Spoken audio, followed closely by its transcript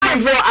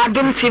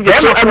Adom TV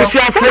so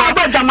abusiafo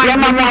ya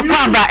mama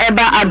kwaba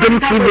eba Adom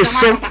TV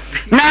so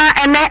na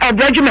ene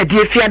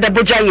obradwumadi afia da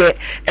boja ye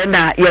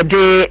na ye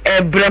de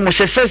ebremo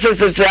sese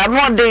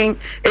amodin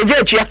eje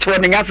atua to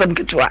ne nyafam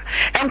ketwa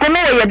enkono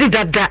we ye de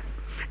dada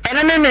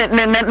ene ne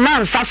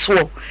nansa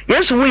so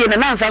yesu wo ye ne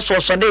nansa so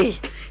so de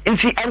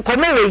nti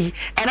enkono we yi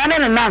ene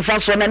ne nansa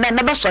so ne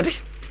be so de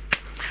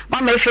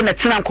mama efe na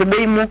tina nkobo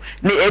yi mu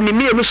ne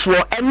enimi emu so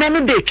ene no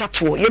de atwa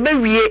to ye be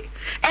wie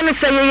ene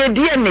se ye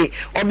DNA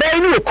obey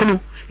ni okunu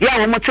ya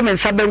wo motime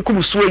nsa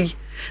bankum so yi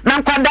na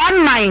nkwada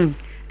 9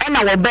 ena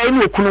wo obey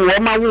ni okunu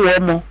wo ma wo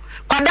mo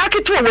kwada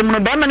ketu wo mu no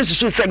ba ma ne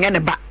susu se nye ne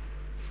ba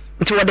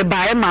nti wo de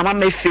bae mama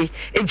mefe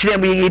ejire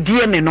mu ye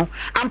DNA no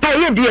ampa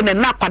ye DNA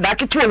na kwada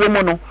ketu wo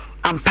mu no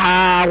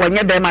ampa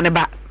wonye be ma ne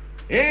ba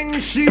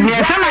ni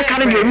sana kan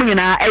de mu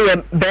nyina eye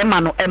be ma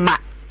no ema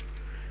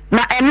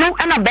na eno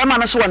ena be ma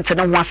no so wonte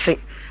ne ho ase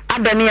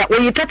adane ya wo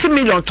yi 30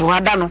 million to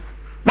hada no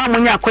mama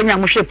nya akonya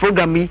mo hwe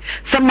program yi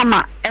se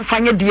mama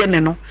enfanye DNA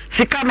no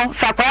sika no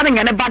sakwara ne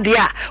nyane bade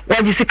a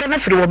waji sika na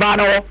firi wo ba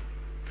no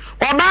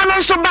oba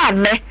no so ba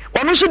ne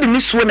ono so de ni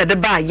suo na de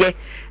ba ye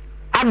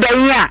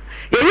adan a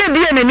ye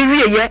DNA ni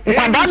wie ye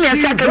nkwada me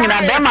asa ka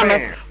nyina da ma no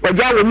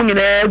waja wo mu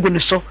nyina egu ni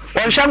so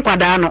won hwe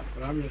nkwada no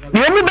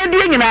ne mu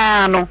bedi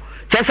nyina no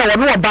kyesa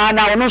wo no oba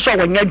na ono so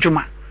wonya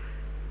dwuma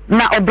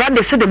na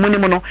obrande se de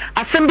munimo no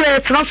asem bia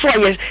tena so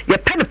ye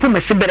pene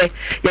pomasi bere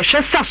ye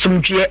hwe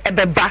sasomdwe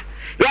ebeba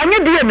ya nye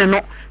DNA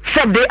no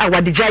said they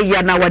awadija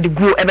ya na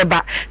wadigu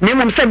ebeba na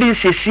mum said bi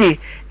siesie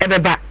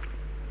ebeba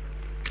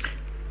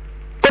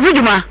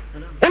Kofijuma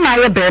una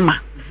ye bema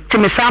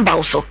timisamba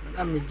uso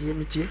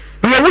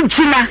ye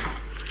wugina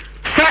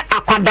se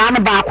akwada no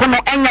ba ko no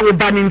enya wo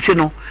ba ni nti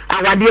no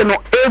awade no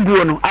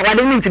egu no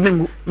awade ni nti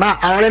mengu ma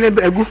awade ne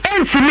egu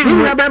enti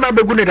mengu na ba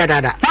begu ne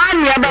dadada ma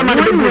ni ba ma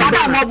begu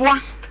da ma boa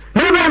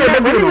ni ba ne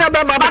begu ni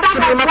ba ma ba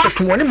se ma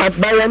kotu ni ma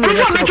ba ya ni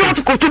so me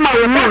tu kotu ma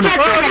wo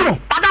no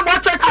ada bo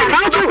check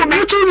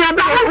na tu ni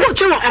ba wo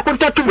tu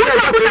akunta tu na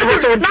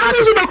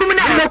ni su dokument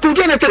na ku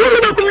je na te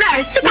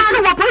dokument si ba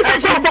no police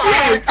station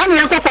ani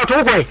yan ko kotu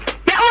ko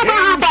ya o ba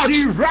ha bot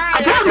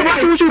ada mo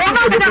tu su ko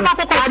ba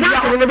ko ko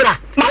ada se ni bra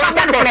ma ba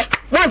ko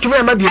mo tu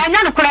me ma bi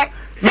anya no kure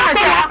sa sa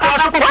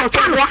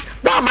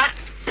ba ma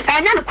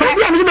anya no kure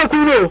bi am se ba ku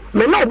no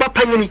me na o ba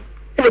panyini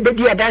ene be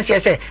di adanse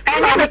se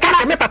anya me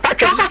ka me papa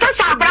twa ko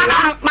sa bra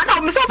na ma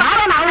na me so ba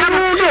na no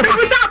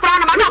me sa bra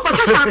na ma na ko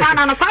sa bra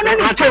na no pa na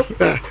ni to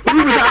ba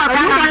sa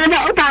bra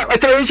na o ta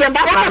attention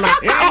ba ba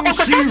o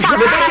ko sa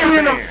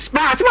bra na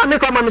ba se ma me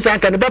ko ma me sa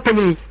kan ba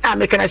panyini a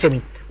me kana se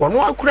mi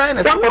wono akura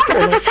na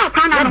ko sa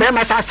bra na be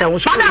ma sa se wo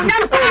so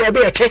ba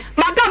be e che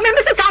ma da me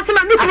se sa se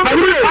ma mi ko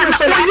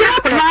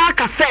na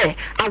ka se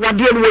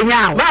awade no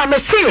wonya ba me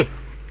se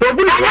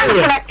ogu na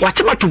wa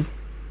chematu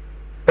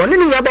oni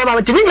ni nyaba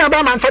ma tini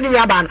nyaba ma fani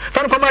nyaba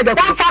fa ko ma ja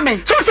ko fa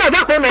me so se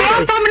da ko me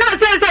so fa me na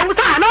se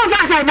usa na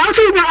fa se na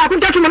tu nya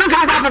akunta tu na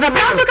ka fa fa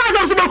me so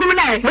ka so ba ko me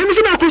na me mi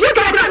si ba ku se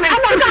ka me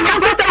ana sa ka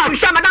fa ku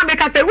sha madam me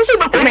ka se usu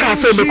ba ko me ka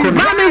so be ko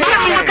ma me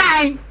ya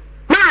kai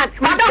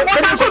ma da ko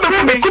da so be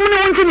ko me ku ni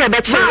won ti nya ba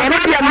chi na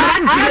dia ma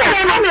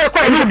di ko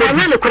ni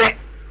be kure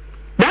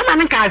da ma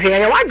ni ka hwe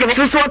ya wa gene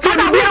so to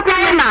da bi ko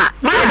na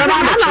ma da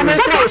ma me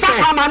ko se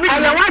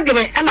ya wa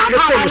gene na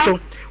ko so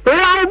wo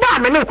ba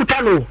me na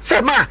okuta no se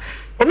ma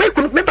o me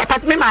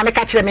papa me ma me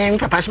ka kire me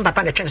papa sin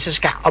papa na twene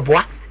sika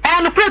oboa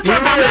no preto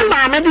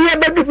ma me de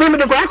be du me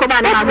de ko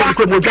ma na ma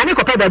ko mo dwane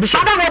ko pa ba bi sha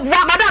madam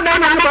oboa madam me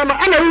na ko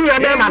ana wi ya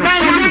be ma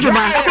me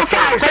juma ko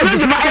fa ko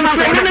bi ma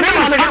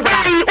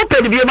o pe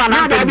bi ma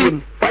na ba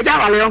bi waja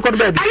wale yon ko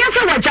ba bi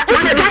ayese waja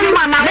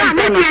ma na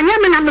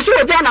me na me so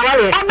waja na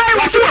wale oba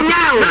wo so nya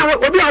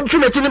obi a fi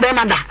me chi ni be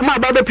ma da ma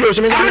ba be pio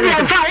so me sa me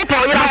fa wo po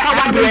yira fa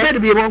wa de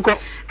bi mo nko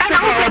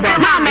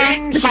ma me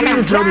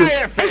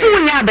esi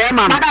wunya be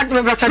ma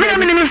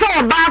me so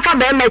oba fa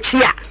be ma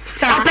chi a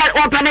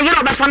opa na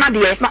yero be fa na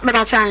de me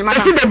ba chan madam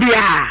esi de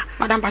bia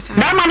madam ba chan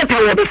be ma ne pe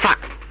wo be fa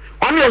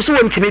oni o so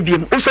wontime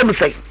biem o so bi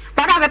sai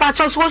madam be ba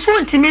so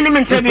wontime ni me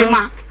ntebe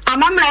ma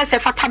amamra se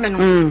fata me no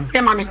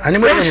e ma me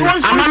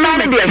amamra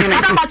de de hene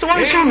madam ba so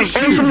wonsu me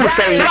onsu mu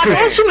sai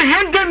onsu me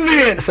 100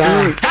 million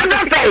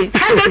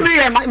 100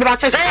 million me ba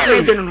chan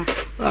se de no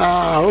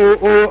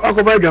o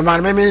akoba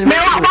dwama me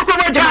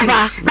akoba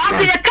dwama na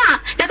de ka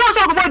so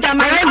akoba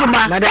dwama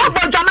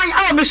akoba dwama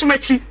a me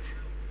sumachi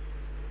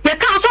ye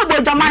ka so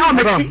akoba dwama a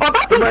me chi oba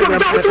pum from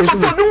down to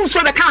for bi unso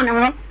be ka me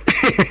ho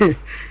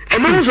e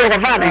me unso ko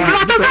fa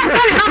na to sa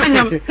na me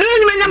nyam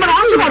ni nyam na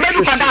unso be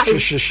du kwada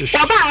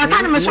oba asa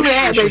na me so be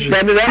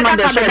ma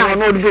de so na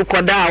no du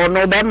kwada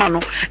no be ma no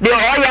de o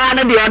ya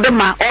na de o de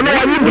ma o no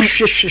wa ni e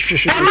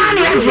ma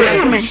ni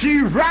e she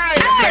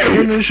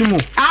right ni sumu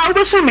o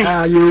be sumu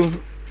ayo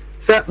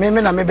se me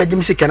na me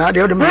begim sika na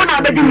de o de ma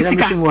na begim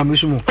sika me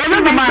sumu o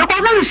na ma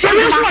ko na she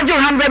me so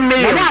 100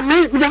 million na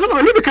me de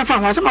no ni bi ka fa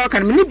ho se ma ka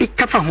ni bi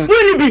ka fa ho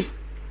ni bi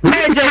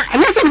meje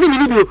anya se me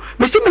ni bi o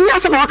me si me nya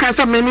se ma ka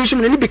se me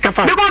sumu ni bi ka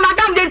fa because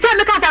madam de tell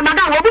me ka se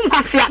madam wo bum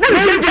kwasia na me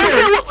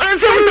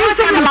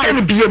se na la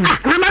ni bi em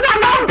na madam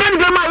na on ben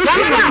be ma o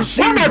se na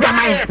wo be da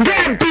mai de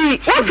bi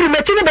o fi me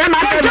ti ni be ma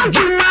de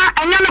juma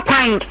anya na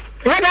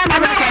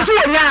so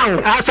wonyao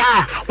asa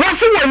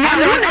wose wonyao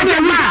na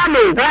se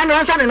nyao na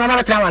wasa ne na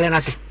na tra wale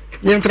na se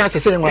ni ntra se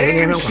se ngwa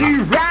ni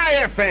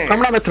nkwa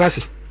kamra betra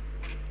se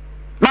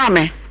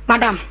mame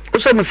madam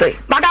so me say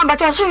madam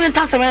but so you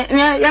ntra se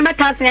ye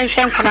meta se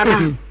nhwe nkwa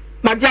na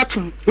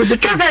magiatum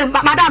say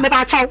madam me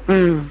ba chaw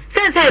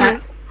say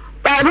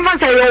no me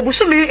say yo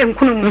busumi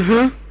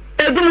enkunu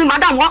edum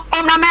madam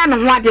omna me no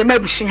ho ade ma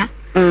busuya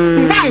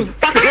why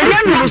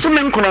you so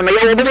me nkono no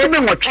ye so me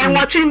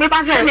nwotwe me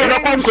ba say me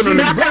ko nkono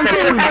no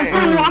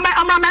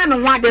omna me no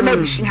ho ade ma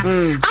busuya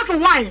afu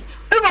why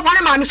e papa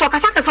na ma me so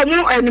kasa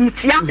mu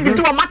nimtia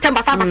ndi wo matem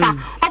basa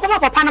okoba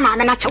papa na ma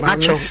me na chew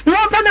no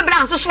be me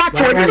bra so so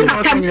achew odi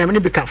na tem ni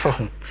bi ka fa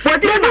ho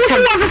odi na so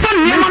so so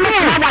ni ma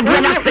no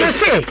na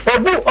se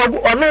ogu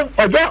ono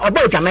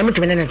obo jama me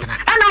tumi ne ntana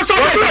ana so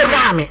so e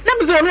ba me na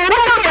bi so no no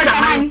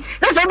jama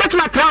na so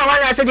betuma tra wa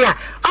na se dia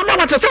ama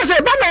ba to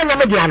se ba na nya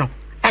me dia no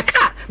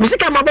eka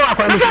misika ma ba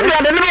akwa so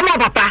dia de no ma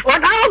papa o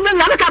na me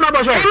nya me ka ma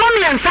ba so e mo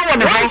me ensa wo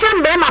ne ho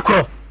chembe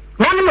makro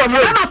wani mo mo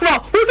makro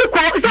uzi ko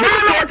se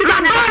na ti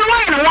kan na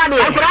wani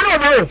akura no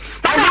mo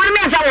ta wani me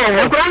ensa wo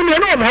akura no me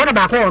no mo na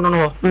ba ko no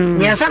no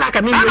ni ensa na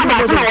ka mi mo ba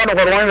ko no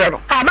no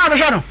ah ba me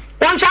no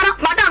one shara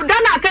madam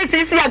dana kai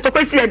sisi ya to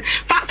kwesi 5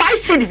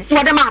 cedi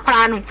wo de ma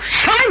akra no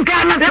 5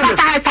 Ghana cedis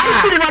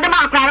 5 cedi wo de ma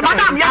akra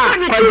madam ya ko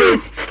ni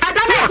please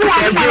adana ko wa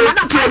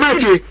madam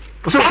tiamati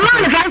so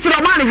man 5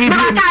 cedi man bi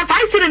madam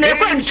 5 cedi na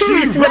ko 2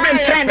 weeks no be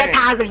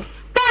 300,000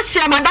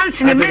 Pasha madam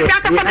sini me ya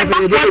ka fa me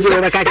back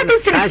that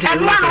is sini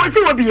and one o si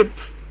wo bi o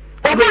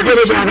ba de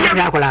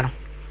ja akola no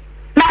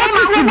na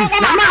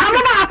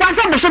ma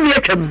akwasa mo so me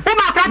atwam o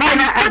ma akora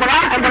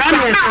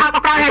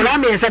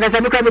me se da se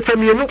me kwa me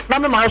famienu na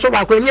me ma so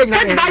ba ko enye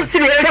nyina that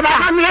sini e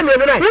ba me me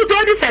no who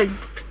told you say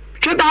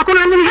twe ba ko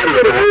na me he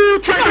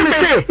me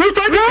se who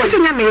told you say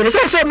nya me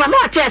se ma no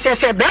che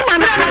se be ma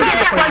na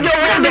ko jo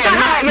we me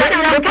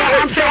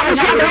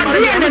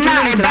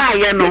ba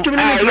ye no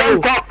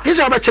yenko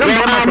iso ba chere ba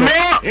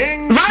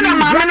na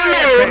ma no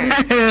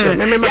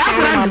le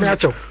ma me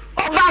acho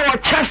oba wo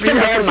chest be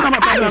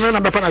na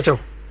ba pa na acho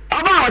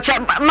oba wo che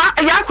ma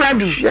ya kura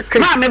du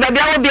ma me ba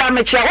bia wo bia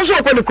me chia wo so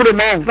ko ni kuro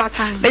mo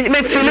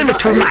me feel it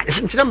too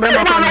much ntira mbra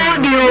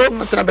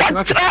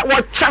ma pa wo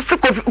chest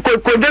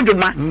ko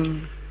doduma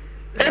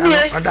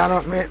enie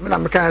adano me na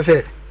me kan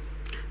fe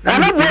na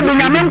na bo du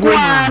nyame nko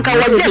anka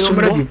wo jesu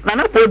na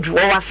na bo du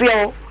wo wase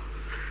o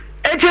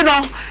eti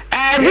no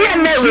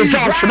DNA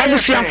results na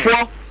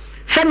busuafo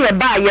se ne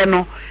ba ye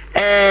no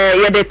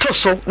ye de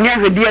toso ne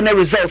ahwedie na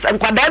results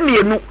enkwada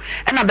mienu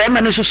na ba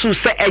ma no susu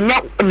se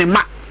enya ne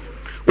ma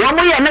wo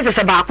mo ye ne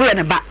se ba ko ye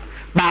ne ba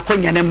ko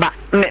nya ne ba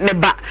ne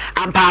ba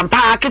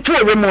ampa ketu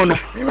ewe mo no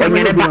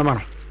onye ne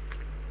ba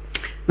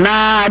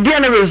na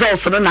DNA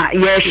results no na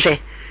ye hwe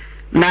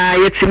na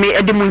yetimi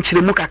edimu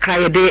nchiremu kakra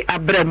ye de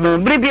abremu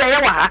bibia ye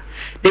wa ha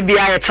de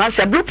bia ye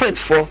transfer blueprint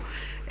for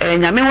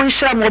nyame ho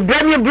nhira mo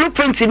brand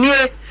blueprint ni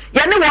ye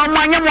ne wo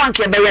amanya mo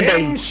anke be ye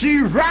dan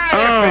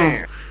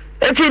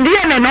eti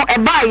DNA no e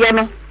ba ye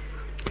no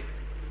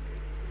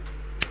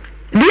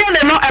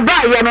DNA no e ba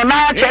ye no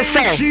na che se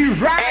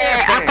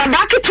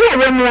akwada ketu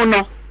ewe mu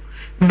no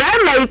ba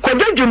na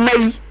ikodwadwuma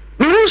yi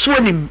ni hunso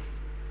nim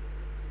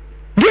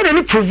DNA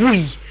ni prove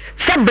yi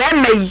se ba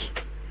na yi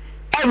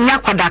enya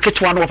kwada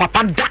ketewa no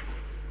papa da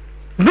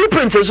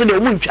blueprint so de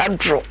omu ntwa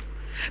dro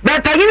ba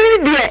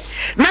panyini de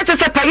na che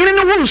se panyini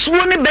no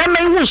hunsuo ne ba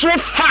mai hunsuo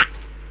fa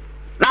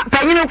na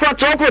panyini ko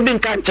to ko bi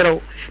nka nkyerɛw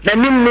na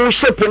nimu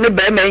shape ne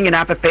ba mai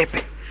nyina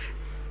pepepe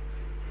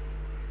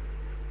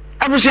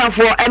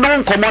abusuafo eno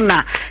nkomo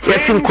na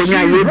yesi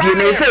nkonya ye die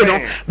na ese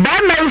no ba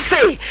mai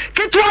sei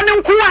ketewa ne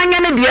nko anya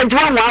ne de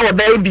adwa nwa wa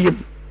ba biem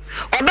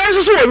oba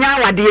nso so onya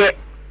awade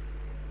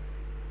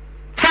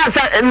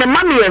sasa ne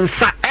mami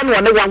ensa ene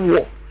wone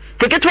wawo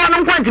tiketwa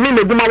no kwanti me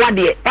meguma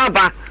wade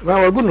papa wa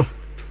waguno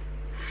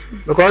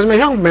because me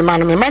hang me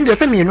man de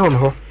fami no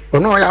ho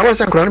ono ya wa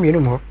san kra no me no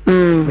ho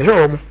me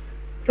ho mo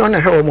yo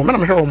na ho mo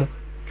me ho mo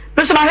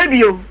be so na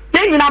hebio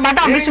ye nyina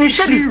madam be so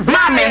shebi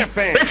mame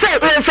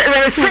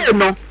se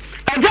no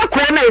aja ko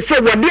na ese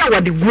wode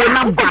awade guo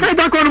na ba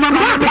aja ko no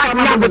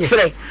mama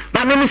botre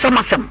ba me se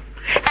masem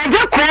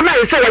aja ko na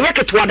ese wo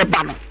yeketwa de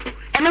ba no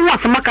ene wo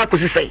asemaka ko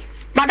sisei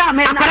madam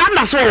me akwara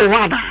na so wo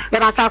ada be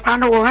ba sa akwara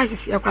no wo ha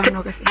sisi akwara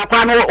no kesi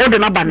akwara no o de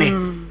na ba ne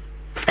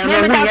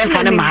ene mo ye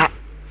fa ne ma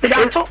be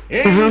da to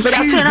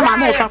na ma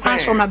mo fa kwa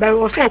so na be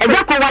wo so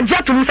aja ko wa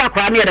jatu musa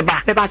akwara ne de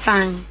ba be ba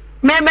san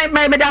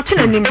me da to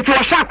na nim eti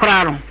wo sha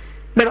akwara no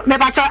me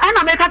ba cha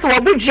ana me ka so wo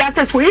budua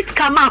se so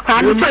iska ma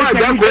akwara no to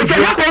aja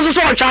ko so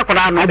so sha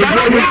akwara no aja ko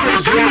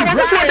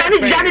so da ni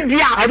dia ni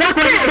dia aja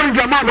ko ni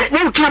dia ma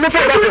mo kina mo fa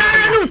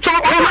no to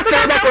o ma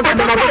ta da ko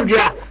ma ba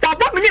dia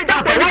baba mi ni da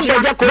ko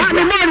aja ko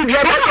ni mo ni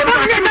dia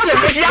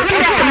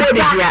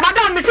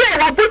madam me say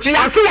wa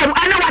budua so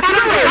ana wa ta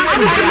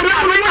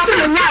so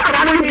ni nya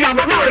akwara no dia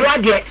ma wa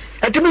dia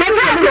etumi me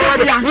fa ni wa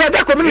dia ni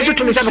da ko mi so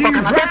tumi se ko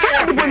kana se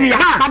fa ni boni ya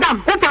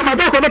madam o pa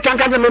madam ko me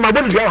tanka me ma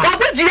boni dia wa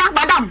budua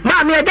madam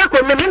ma me da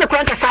ko me ne ko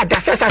ka sa da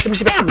se sa se mi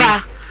se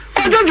ba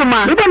ko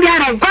jonjuma mi boni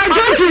ara ko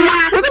jonjuma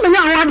o me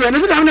nya wa dia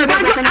ni da na da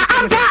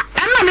apa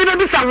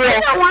bisa wo wa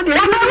ba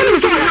wo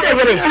so na de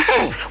yere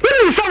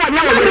wo so wa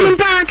nya wo yere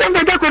mpa kan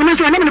da ko me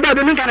so na me ba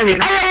do mi kan ni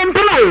ayo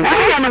mpula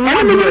o ya na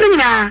mo ni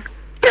na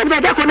tem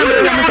da ko na me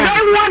ba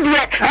wo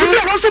de si bi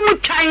wo so mu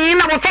twan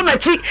na wo fa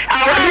machi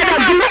awade da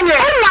bi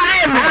o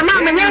ma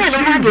me nya na de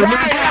ma de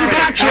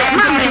mpa chi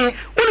ma me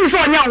wo so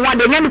nya wo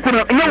de nya ni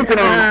kuno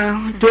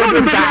to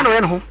do sa no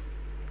ho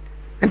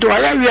ento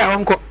aya wi a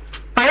wonko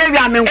aya wi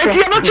a me nko eti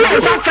e mo tu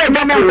so fra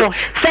da me nko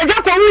se ja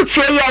ko wu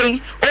tie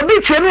yi obi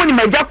tie mu ni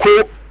ma ja ko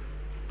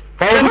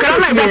tonkra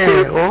ma ja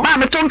ko ma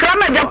me tonkra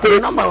ma ja ko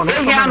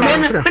ya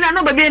me na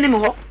no ba bi ni mo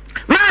ho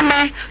ma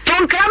me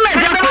tonkra ma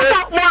ja ko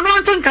mo no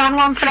tonkra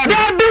no fra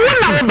da bi wu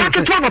na wo ba ke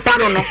to papa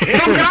no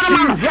tonkra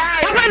ma no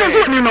o ba de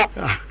so ni no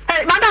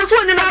madam so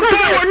ni na ko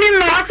oni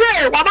no ase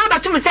wa ba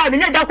tu mi say mi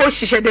na ja ko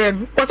hihye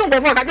dem ko so ko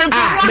fo ka je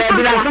ko da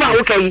bi na so ma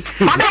wo kai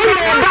madam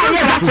ba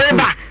ye ja ko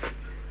ba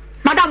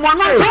madam one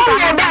one to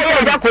ba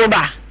ye ja ko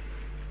ba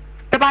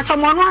e ba cho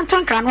mo no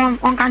tonkra no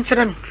on kan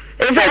kire no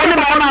e say oni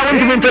ba ma won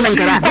ti bin to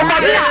nkara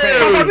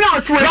o bi o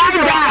tu e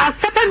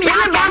sepe mi ya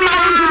ba ma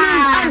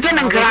won ti bin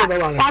to nkara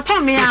wa to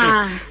mi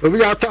a obi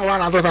ya to wa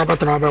na to sa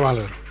patra ba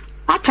wale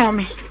a to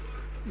mi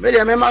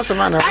media me ma so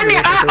ma na ani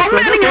o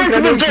me ni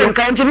nti bin to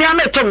nkara nti mi a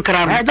me to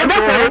nkara no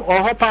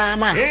o ho pa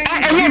ma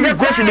enye de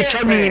go fi bi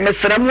chami me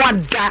sere mu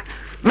ada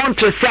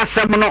monto si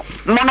asem no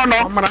no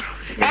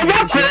enye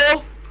ko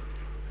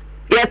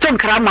ye to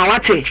nkara ma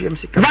wate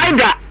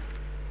vida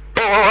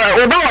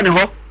o ba woni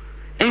ho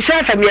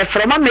nse fa me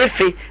efre ma me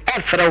efe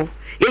efre wo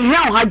ye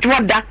hia o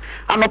hadwoda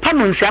anopa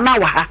no nsia na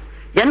wa ha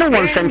ye ne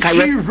won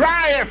senkaye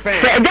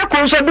se eja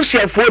ko so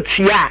busuafo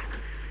tia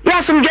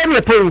ya sum gye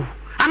me po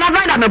ana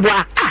vida me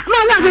boa ma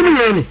na se mi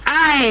ni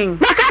ai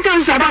na ka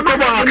kan so ba ko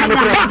bo ka no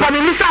papa me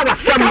misa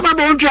wasam ba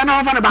bo ntua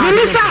na fa na ba me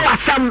misa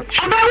wasam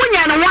oba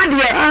wonya no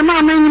wade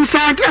ma me nyim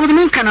sa ti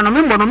me kan no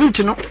me mbo no me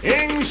ti no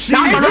na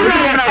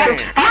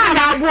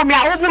bo mi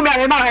a wo bo mi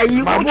a ma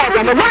yi ma bo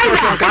ka no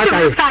ka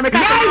sa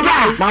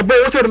ma bo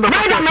wo so me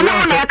vida me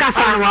na ka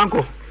sa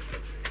wanko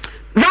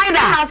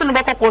vida na so no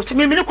ba ko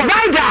mi ko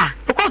vida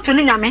ko tu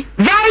ni nyame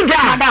vida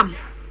madam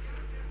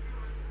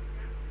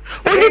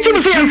oji tum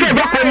se en fe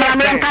ja ko mra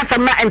me nka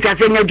sam na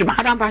entiase nya djuma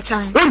adam ba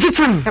chan oji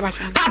tum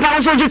papa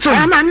wo so oji tum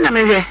ma na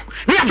me hwe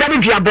ni ada bi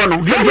dua bo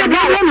no se je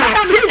dua wo no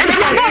se e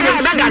dua bo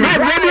no daga na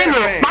e no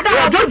madam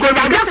o jo go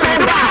ba ja ko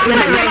ba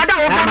madam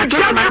o ba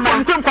dua ma ko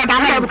nkun ko da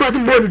na ko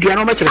tin bo dua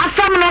no ma kire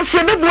asam no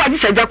se be bua ji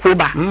se ja ko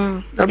ba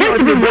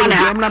enti bi bua na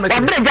ha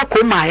o bre ja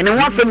ko ma ne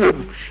wo se mo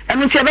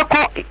enu ti e be ko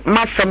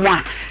masam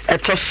a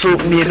etoso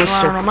mi no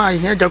so ma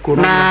ihe ja ko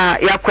na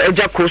ya ko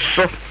eja ko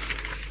so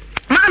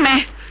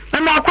mame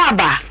me ko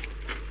aba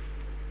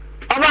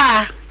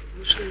oba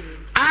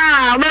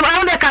me ba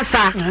de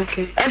kasa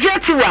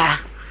efiati wa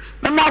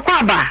me ko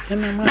aba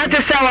na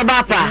te se wa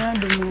ba pa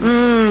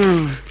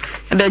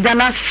de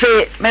jana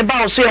se me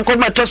ba so yen ko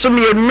meto so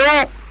me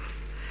no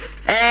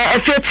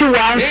efiati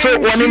wa nso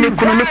woni ni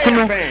kunu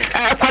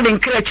kwa de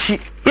nkrachi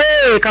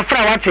ye ka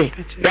fra wate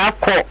ya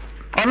ko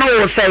ono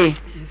wo sei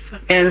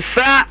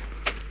ensa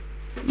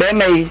be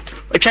mai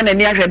o twa na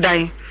ni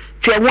ahwedan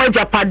ti enwo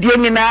japade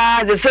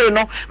nyina ze sei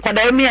no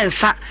kwada emi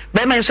ensa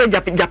be ma nso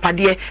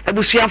japade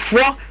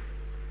ebusuafo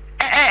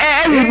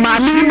ma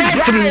mi na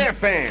firi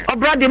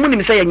obrade mu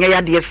nim sei yenye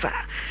yade sa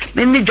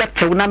me ni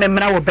dwatew na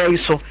memra wo bai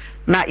so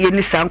na ye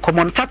ni san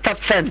common tap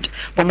send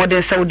bo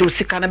modern say wo do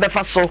sika na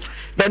befa so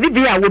ba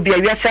bibia wo bia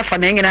wiase afa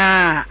na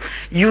nyina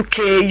UK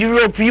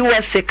Europe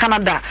USA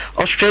Canada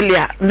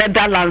Australia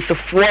Netherlands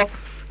fo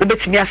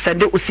obetimi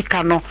asende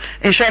osika no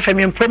insure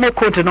FM promo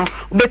code no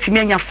obetimi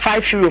anya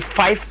 €5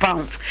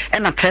 £5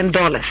 and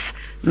 $10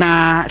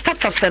 na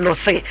tap send or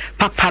say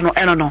papa no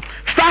eno no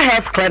Star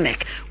Health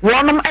Clinic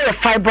wonom a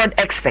fibroid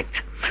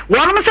expert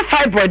wonom se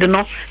fibroid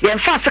no ye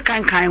mfa se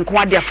kan ko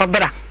ade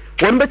afabra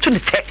won betu de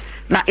te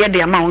na ye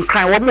de ama won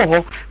kran wo mo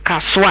ho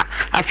kasoa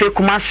afi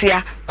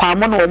kumasia kwa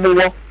mo no wo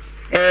wo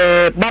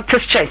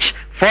Baptist Church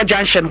for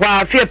Junction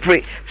wa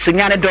fiepre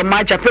sunyane do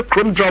maja pe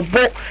krom drobo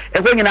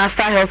e nyina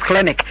Star Health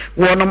Clinic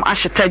wonom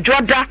ahyeta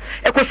joda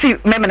ekosi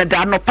memene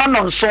da no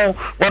panon so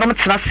wonom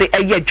tena se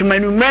eye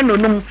adwumanu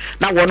menonum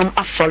na wonom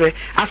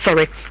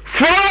asore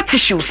floral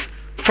tissues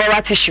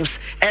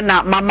and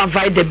mama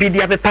vida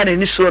bidia be pa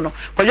ni so no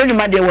kwadwo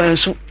nyuma de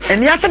wansu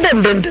eni ase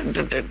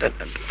den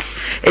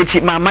eti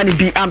mama ni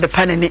bi ambe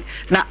pa ni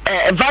na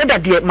vida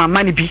de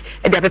mama ni bi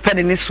e de pa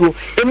ni so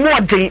emu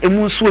oden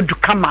emu so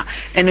dukama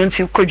eni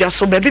nti kwadwa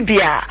so ba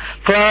bibia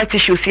floral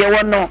tissues ye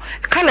wono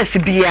colors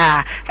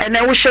bia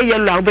ena wo hye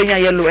yellow ubenya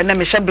yellow ena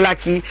me hye black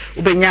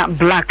ubenya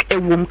black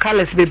ewum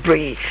colors be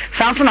brave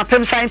Samsung na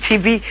Pemsign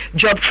TV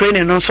job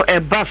training no so e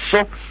ba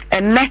so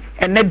ene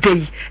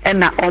day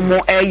ena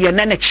omo ye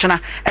ne chena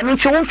eno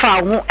nti won fa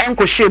ho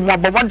enko hye mu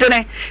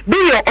abobodene be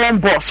your own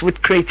boss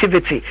with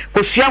creativity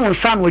kosua won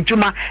san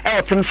wadwuma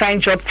Pemsign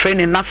job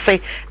training na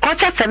say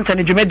culture center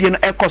ne dwumadi no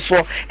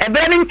ekoso e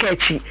be ne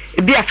nkachi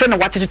e bi afa na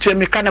watetutu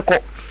mechanical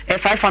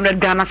 500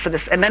 Ghana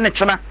cedis ene ne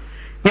chena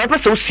ne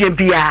pese osua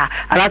bia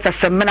alata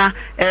semina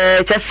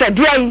chese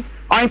dia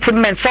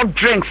ointment soft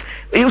drinks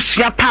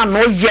usua pan no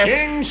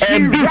ye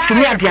beat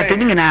ni ade ade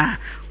nyina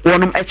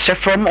wonum extra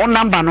from on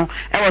number no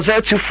e was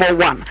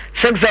 0241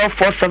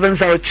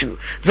 604702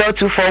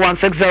 0241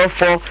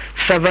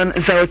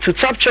 604702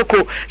 top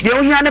choco de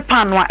ohia ne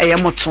pan no a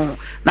eyemoto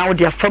na wo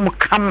de afam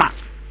kama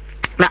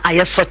na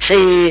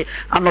ayesoche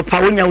anopa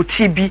wonya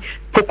utibi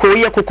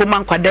kokoye kokoma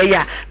nkwada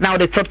ya na wo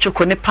de top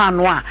choco ne pan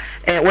no a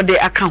wo de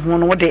aka ho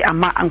no wo de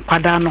ama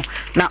nkwada no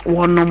na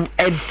wonum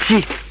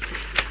edi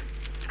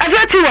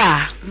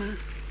afiatiwa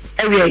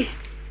ewie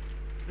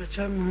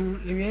achamu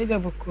ewie da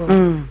boko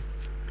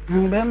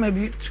be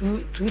maybe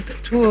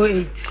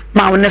 208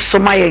 ma wona so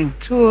mayen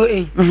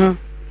 208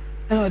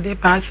 no dey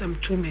pass some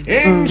 2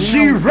 minutes in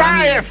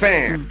Shirai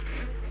FM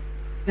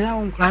na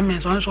unkra me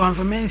so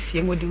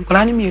information ngodi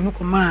nkra ne mienu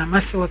koma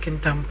mase wo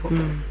kentampo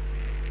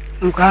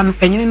nkra no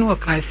panyine no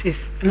crisis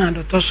na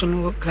do to so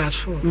no class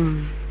 4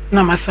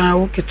 na masa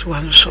wo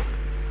ketuwa no so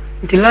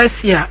nti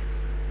last year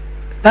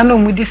dano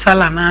mudi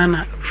sala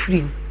na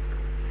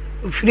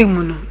free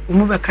mu no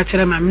omu be ka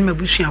kire ma me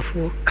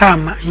mabusuafo ka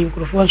ma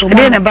hinkrofo so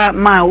de ne ba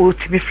ma o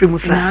ti be free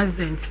musa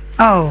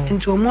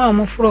nti omu a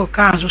mo fro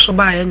ka so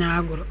ba ya nya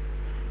agoro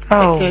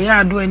ya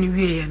ado ani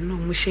wie ye no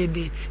mu share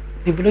date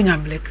ne bi do nya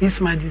black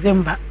Christmas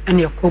December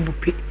ene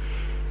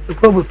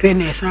ekobupe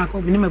na esan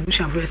akọ me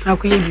mabusuafo esan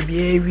akọ ye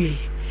bibia wie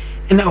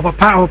ene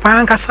opapa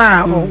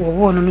ankasa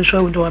wo no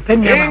so do pa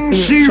nua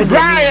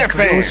ba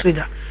ko so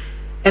da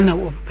ene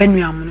opapa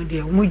nua mo no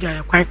de omu gya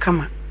ya kwan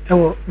kama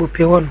ewo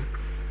bope wo no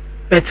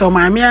but o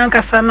maami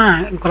ankasa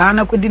na nkola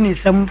na kodi ni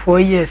nsem 4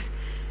 years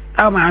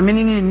a maami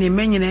ni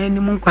menyina ni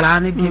mu nkola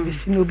na de bi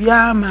si no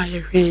bia ma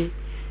yehwe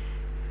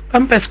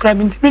pampa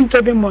scribe ntimi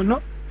ntobe mo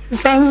no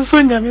sanso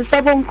so nya me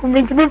sabon ku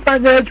ntimi pa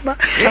ja aduma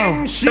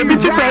bi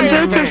ti pa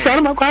ja ti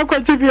sar ma kwa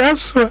ti bi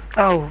aso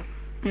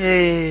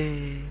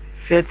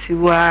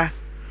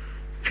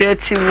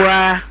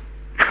fetiwa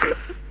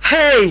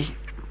hey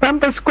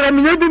pampa scribe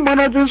mi bi mo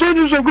na jo so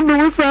ku me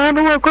wasa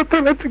no wa ko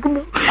tele ti ku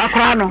mo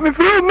akwa no me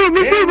fro mo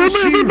bi si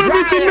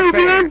no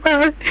bi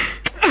amba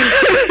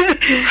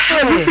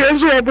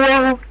so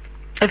abo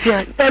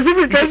afia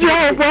asibi kaji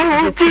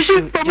abo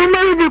tishi papo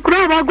mari bi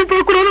kura ba ku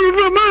kura no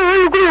mi ma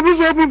yo kura bi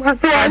so bu ma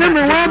wa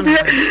me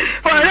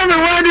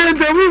wadi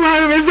ntamu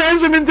ma me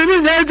sanso me ntemi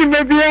nya di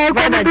me bia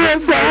ko bi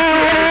sa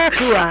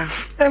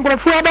engro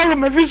fu aba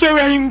me fi so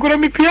we ngro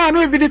mi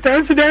piano e bi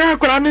tansi de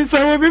akora ni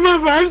so bi ma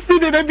 5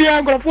 cd de bia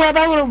engro fu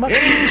aba ro ma mi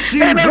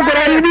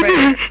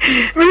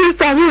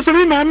sta so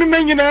mi ma mi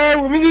nyina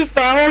wo mi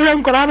sta o ya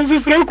ngora no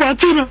so ko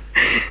atino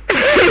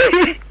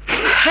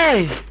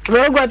hey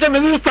we go ate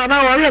me sta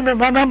na wa me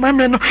mana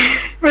mame no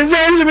me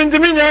sanso me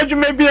ntemi nya di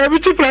me bia bi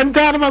ti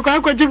plantar ma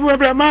kwa kwa jibu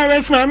bra ma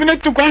we sma mi na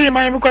tu kwa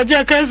hima mi kwa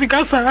ja kasi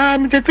kasa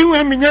mi tete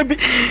we mi nya bi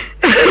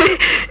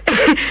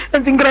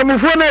antingra me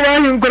fona wa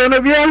hin korona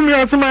bia mi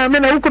asma me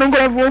na ukuru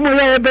ngora fu mo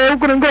ya de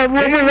ukuru ngora fu mo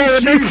ya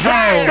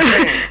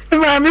de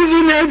ma mi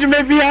juni aju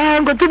me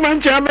bia ngo tu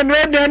mancha me no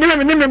de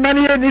ni me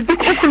mani ya ni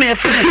kuku na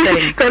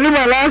efete kali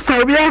mala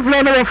sa bia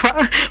flo na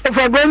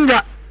fa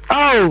gonja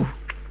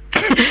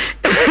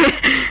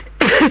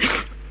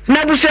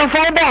na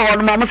bushafo ba ho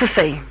no mo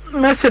sesei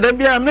mese da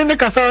bia me ne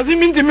kasa si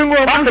minti mi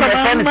ngo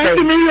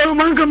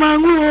man kama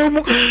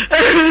ngo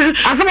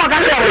asema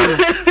ka chawo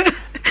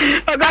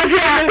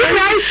agafia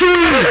nice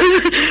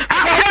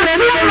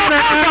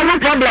no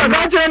problem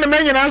ba che ne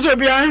me nyina so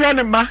bia hwa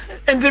ne ma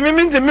enti mi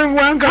minti mi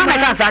ngo anka ma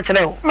ka sa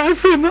kire o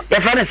mase no ye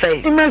fa ne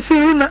sei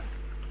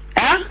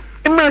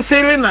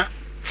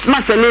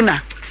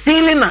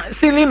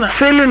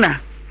Selina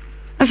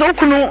so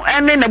kunu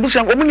ene na busu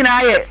omu nyina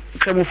aye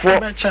kramufo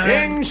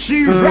in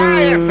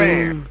Shirai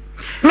FM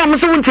na mo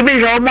so wonti bi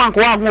hwe omo anko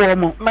wa go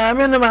omo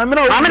maame no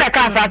da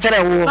ka sa kire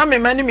wo na me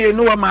mani me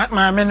nu wa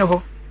maame no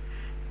ho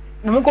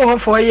me ko ho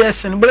 4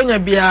 years no brenya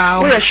bia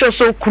wo ye sure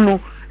so kunu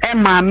e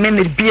maame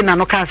ne bi na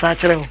no ka sa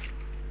kire wo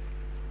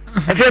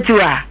afiati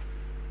wa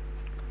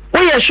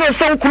wo ye sure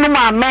so kunu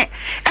maame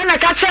e na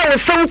ka kire wo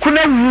so kunu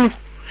awu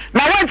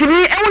na wonti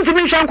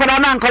bi hwe anko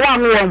na anko wa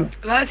go omo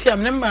last year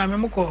me maame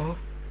mo ko ho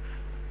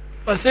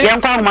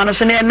yan kwa ma no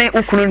so ne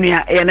ukunu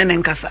nua ye ne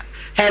nkasa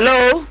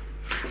hello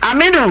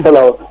aminu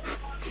hello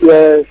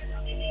yes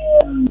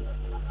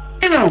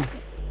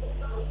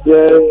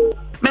yes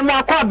me mo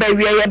akwa ba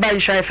wi ye ba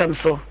Nsha FM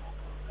so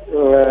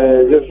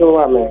jesu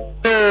wa me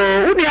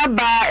uni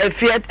aba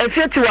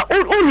efieti wa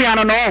uni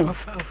ano no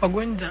fa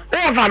gonja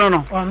o fa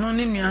no ono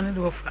ni nua no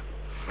do fa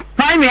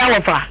mai mi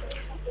awo fa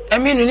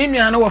aminu ni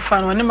nua no wo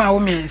fa no ne ma wo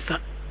miensa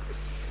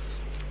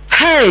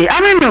hey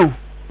aminu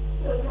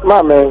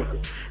mama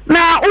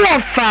na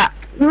uofa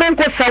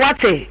monko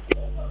sawate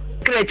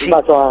krechi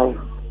bato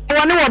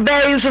woni wo be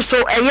nso so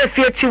eye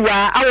fieti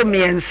wa awo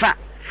miensa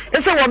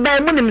ese wo be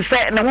munim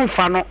se na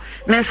wonfa no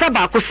ne nsa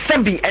ba ko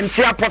sabi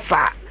enti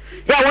aposa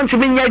ya wonti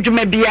bi nya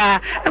adwuma bia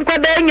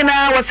nkwada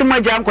nyina wose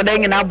maja nkwada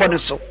nyina abone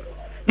so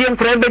die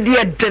nkura be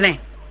die dene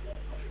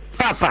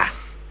papa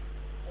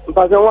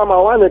mpazo wa ma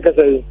wa ne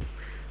kasai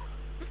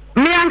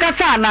mi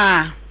ankasa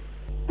na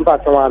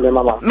mpazo wa me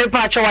mama me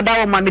pa cha wada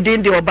wo ma me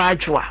din de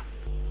obaajwa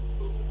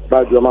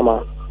bajo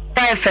mama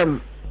FM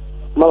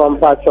mama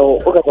mpacho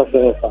ukata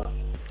sefa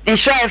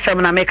Nsha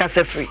FM na make us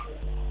free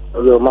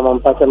Yo mama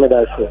mpasa me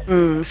da se.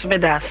 So me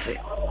da se.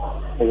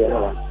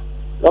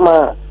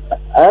 Mama,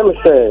 I am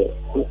say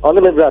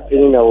only me bra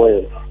pin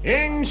away.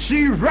 In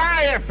she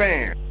riot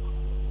fan.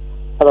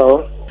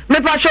 Hello. Me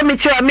pa show me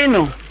tell me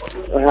no.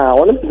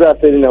 Only me bra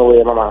pin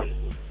away mama.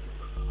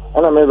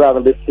 Ana me bra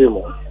no be see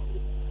mo.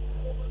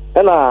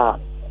 Ana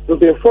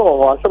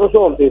before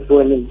so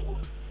before ni.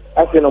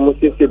 Ase no mo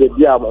sisi de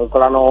bia mo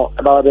kola no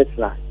about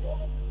betina.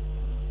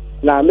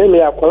 Na me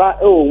akola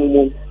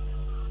mu.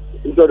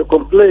 Into the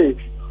complaint.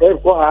 And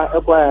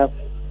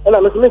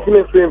I'm making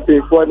me free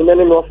pay for the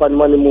many more fun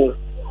money move.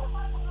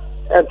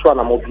 And trying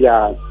to move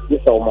ya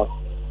this summer.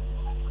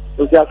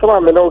 If you are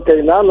someone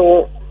okay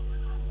now,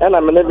 and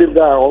I'm never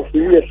there of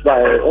years by,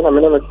 and I'm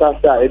never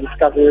start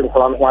discussing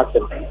from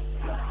watching.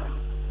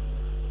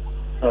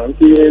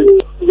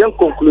 The young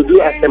conclude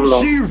at them,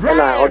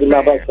 and I order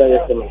my back by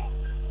them.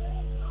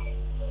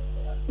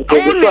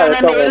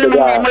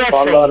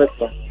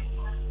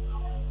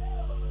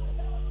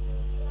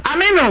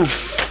 Amino.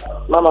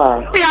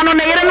 Mama, we are no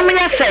yere no me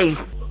say.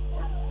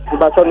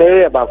 But on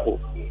area baku.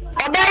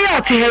 Obey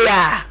your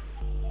tia.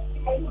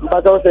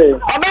 But I say,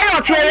 Obey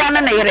your tia na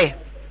yere.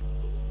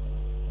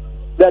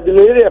 That the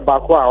area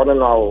baku on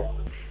now.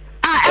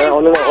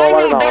 Only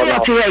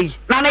one tia.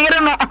 Na yere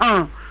no.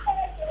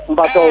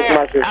 But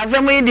as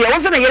a media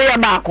wasn't a yere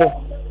baku.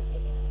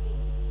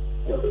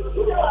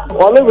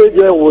 Only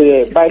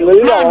way by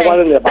Maria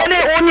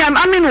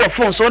I mean, your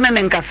phone so and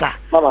Nkasa.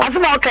 As a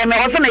okay, I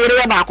wasn't a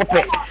yere baku.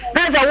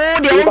 There's a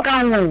wood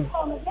can.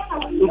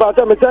 But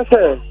I'm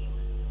say,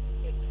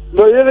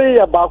 no,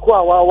 you're back.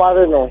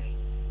 No,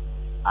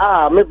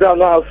 maybe I'm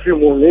not a few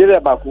more near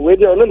back. We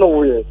don't know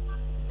where.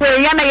 Oh,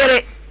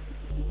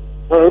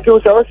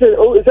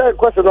 is that a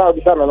question of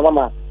the son and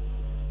mamma?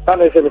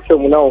 Can I say the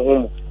same now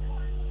home?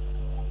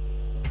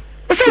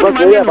 I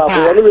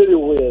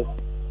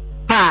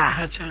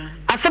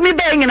saw me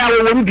banging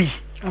our won't be.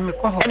 And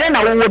then I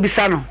won't be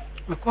son.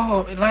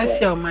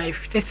 Last year, my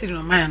 50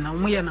 on mine,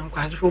 and we are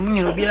quite for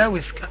me to be a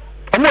whisker.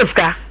 Almost,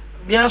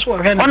 Yes, we're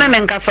on an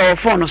Nkasa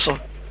phone so.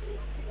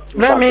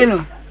 Let me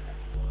know.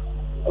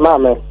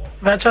 Mamma,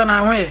 that's on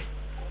our way.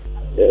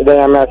 Then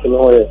I'm asking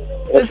away.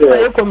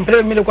 You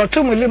complain me to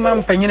 2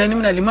 million penny and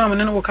Limam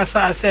and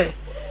Okasa say.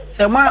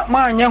 So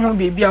my young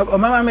baby or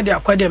mamma made the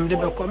aquarium, the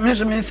book.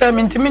 Miss me,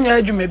 Sam, to me,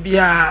 you may be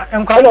a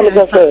and call me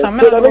some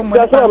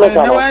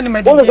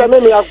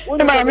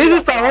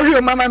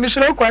Mamma Miss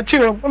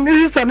Roquatu,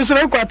 Mrs. Miss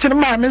Roquatu,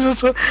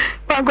 Mrs.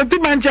 Uncle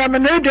Timanjam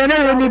and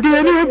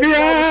any be a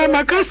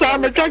Macassa,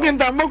 I'm talking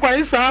to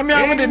Moquai, Sammy,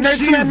 I would the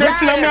next one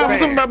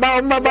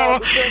about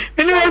Mabao.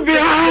 And it will be a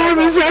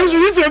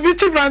Mrs.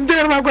 Richard Van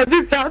Der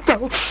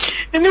Macquadio.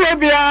 And it will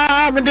be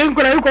a Madame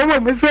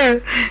Coraco,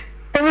 say.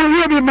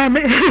 Oh, be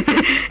mammy.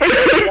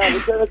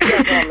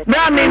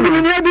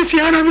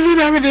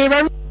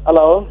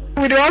 Hello,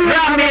 with all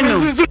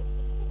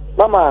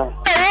Mama.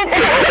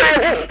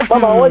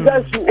 Mama, what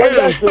does you?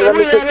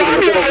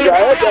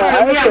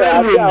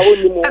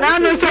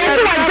 Mama,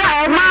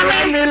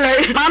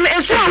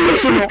 it's one.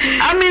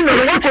 I mean,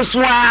 what was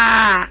and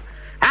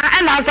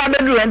I said,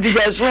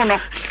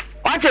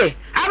 what?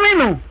 I mean,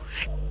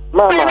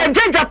 Mama,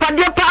 judge up on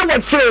your power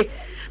tree.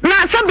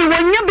 Na sabi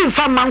wonye bi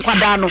fa man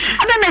kwada no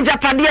ada na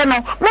japade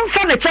no mo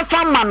fa na che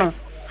fa man no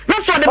na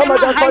so de ma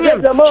haye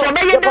so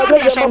be ye de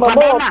so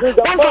kwada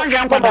na mo fa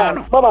njan kwada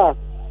no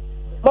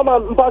mama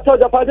mpa so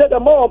japade de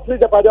mo please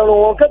japade no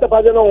won ka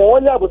japade no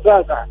won nya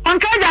busanka on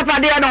ka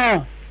japade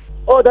no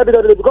oh that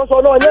because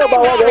no nya ba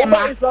wa de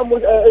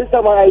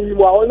Islam ayi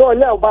mu no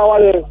nya ba wa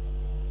de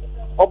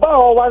oba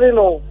o wa de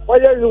no wo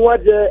ye yu wa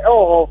de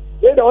oh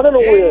ye de ono no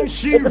wo ye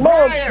it mo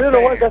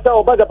no won ka sa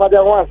oba japade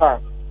no asa.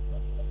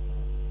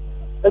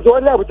 It's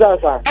one level,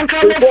 sir. And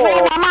come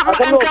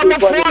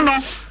before no.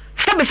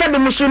 Sabi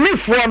Muslimi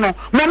for no.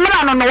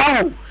 Mamma no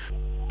one.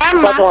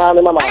 I'm about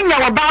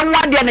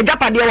 1 day and a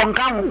Japadi on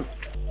count.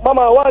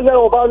 Mama, 1 year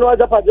about no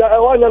Japadi,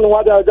 1 year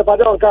what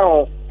Japadi on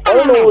count. I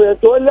don't know where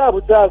to a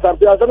level, sir. I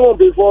don't know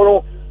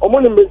before. Or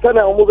money be sent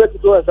and move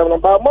it to us.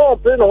 But more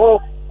pain or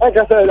I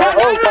can say,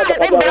 oh,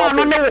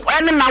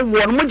 and my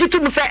one, would you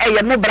to say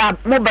a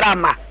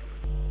Mubrama?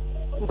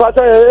 But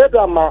I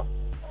am.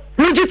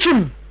 Would you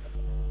too?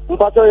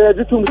 Mpato ye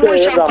ditum se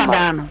e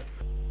brama no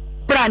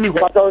bra ni ho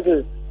mpato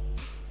se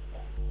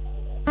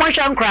mo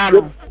shankra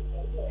no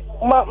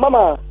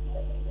mama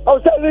I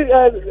was telling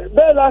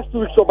very last 2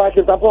 weeks so back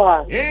in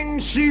Tapoha in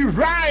she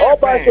right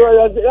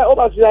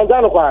oba so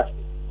yanjano kwa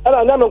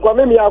ana nyame kwa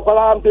mimi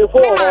akwala ampe fo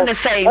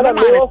ana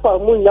me ofa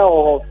munya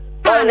ho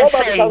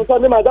oba so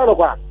me madano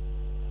kwa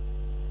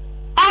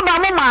oba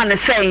mo man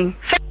say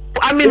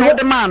I mean what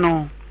the man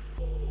no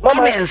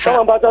mama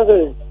mpato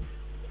se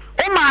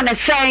o man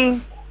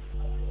say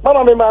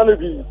Mama me manu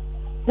bi.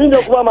 Mi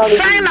no kuma manu.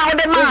 Say na o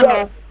de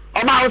manu.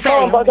 O ma o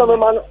say. Mama me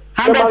manu.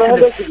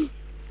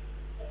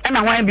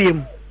 Ana wan bi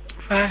mu.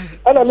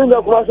 Ana mi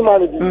no kuma so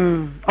manu bi.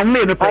 O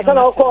me no pay.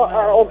 Ana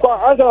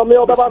asa me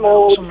o baba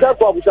no ka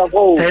ko abuja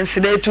ko.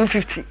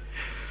 250.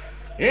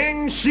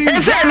 In she.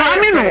 Say na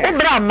mi no o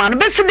bra man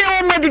be se de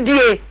o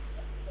madidie.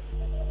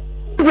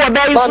 Wo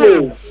da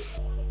isu.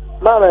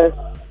 Mame,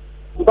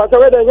 but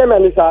already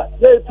Yemenisa,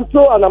 they tutu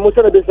and a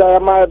Musa de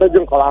my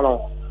bedroom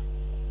colano.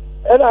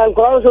 And I'm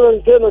colano,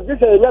 this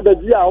is another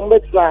dear on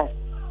Metzla.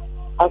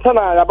 And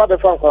Sana about the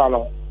front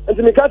colano. And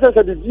to me, Cassa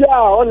said, yeah,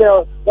 on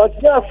your, but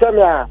yeah,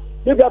 Samia,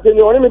 you got in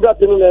your enemy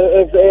got in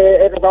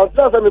about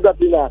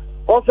Samia,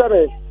 or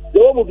Sammy, the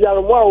home will be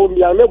on one will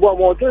be a member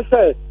more to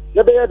say,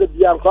 you better the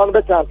Bian Clan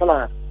better and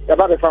Sana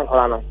about the front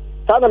colano.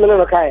 Sana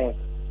Minor Kain.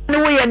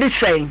 No, we are the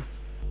same.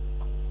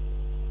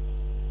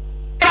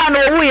 I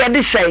know we are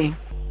the same.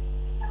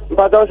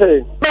 But don't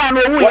say, I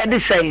know we are the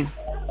same.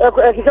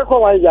 I can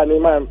call my Yanni,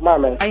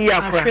 mamma.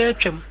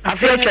 I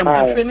feel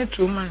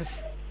 2 months.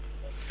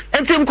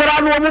 And Tim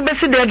Corano will be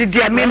seated at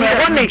the Amina,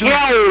 one day,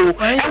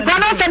 and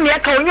Panos and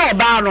Yaka on your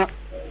barno,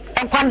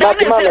 and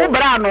Quandana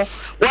Brano,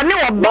 when you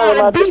are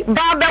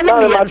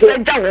Baba,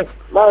 said Joe.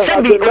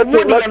 Sabi,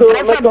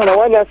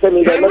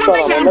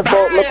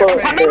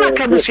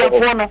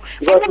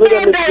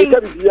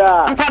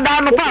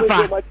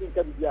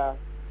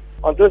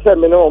 until 7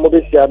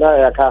 minutes,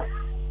 Yaka.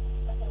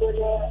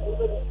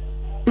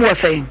 What's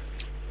saying?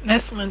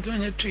 Next month,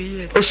 22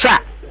 years. Oh, sir.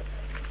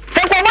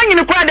 So, when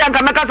you cry, I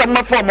can make us a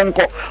more for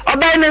Monco, or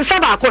by an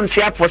Saba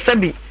Contia for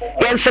Sabi,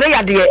 and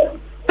Srea dear.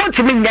 What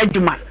to mean,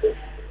 Yaduma?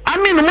 I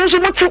mean, most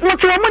of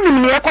what's your money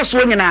in the Echo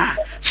Swingina.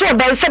 So,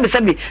 by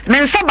Sabi,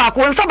 then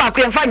Sabaco and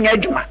Sabaco and find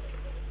Yaduma.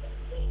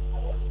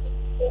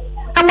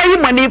 And why you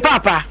money,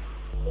 Papa?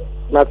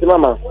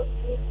 Matimama.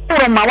 Oh,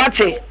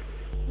 Mawati.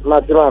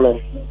 Matimama.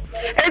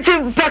 Eti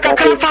paka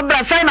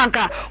fabra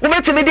sananka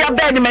ubetimi dia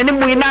bed mani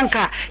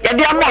muinanka ya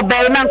dia mo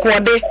be nanka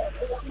ode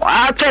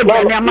ato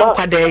dia ni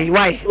amanka dey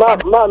why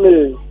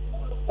mami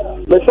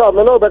me so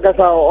me no beka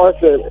sa o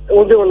se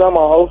undi una ma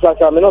o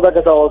sa me no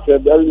beka sa o se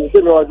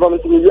se me was mom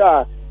timi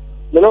ya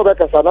me no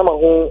beka sa na ma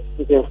hu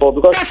info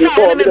because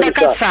before me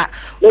beka sa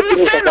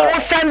we say no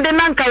send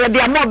nanka ya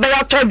dia mo be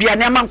ato dia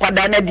ni amanka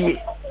da na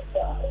die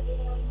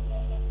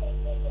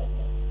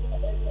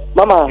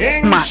Mama.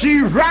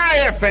 She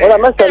riot.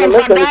 Well, I'm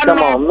come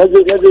on. Maybe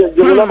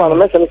you know, I'm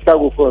messing with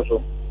Chicago for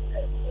so.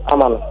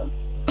 Aman.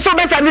 So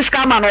that's a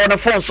scam on the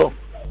phone so.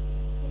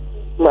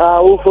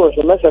 Who for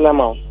so messing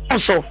amount.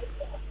 Also.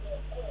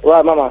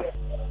 Right, Mama.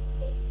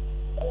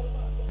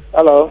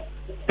 Hello.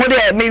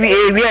 Well, maybe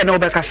we are no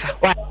Becassa.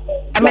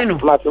 I mean,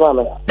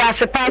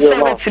 that's a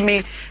parcel to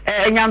me.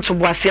 And young to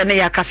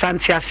Boisia,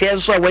 Casantia,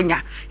 says so when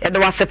ya. And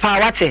there was a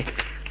power. Into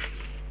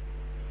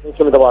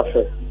the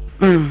water.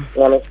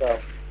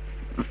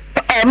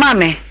 Oh,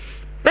 mammy.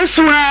 This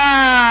one,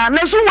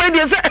 that's what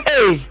you say.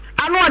 Hey,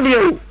 I know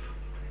you.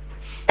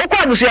 O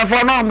call you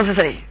for no, Mrs.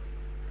 Say.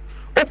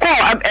 O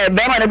call a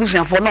bear and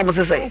for no,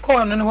 Mrs. Say. Call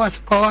and what's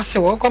called,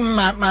 so come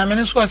my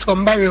minister was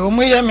come by whom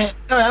we am.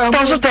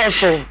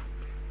 Consultation.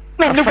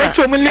 No, look at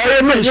 2 million.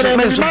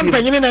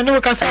 I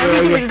know Cassa.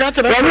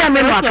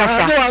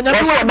 I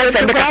never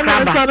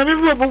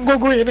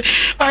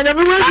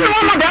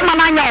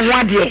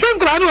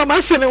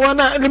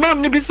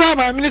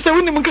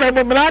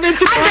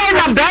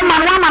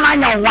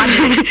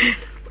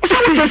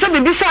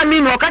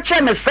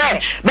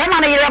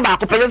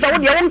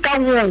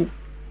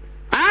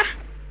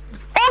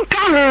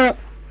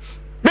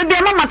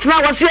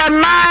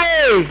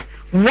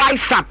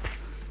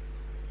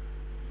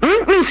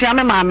Miss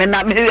Yama, mamma,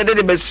 not me,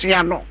 the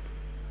Bessiano.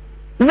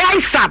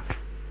 Wise up.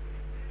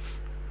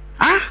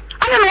 Ah,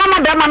 I don't know,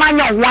 Madame, I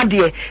know what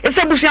dear. It's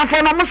a Bussian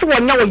for almost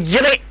 1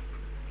 year.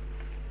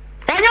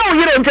 I know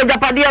you don't take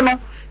up a dear, no,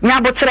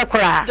 Nabotra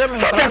cry. So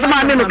that's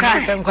my little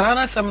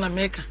kind. Some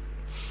maker.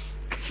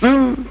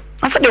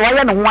 I said, the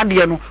one 1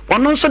 year, no,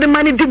 one also the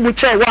money did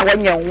which I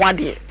 1 year, 1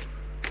 year.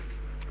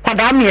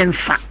 Quadamian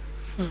son.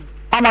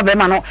 I'm a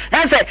bemano.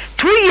 I said,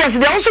 2 years,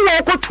 they also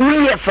walk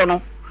 2 years,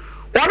 no.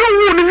 What do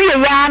you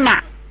mean,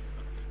 Yana?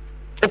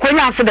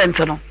 Okonya accident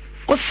no.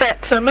 O se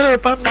Samara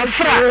papa I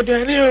know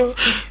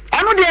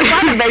the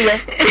plan be ye.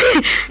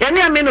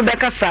 Ya me no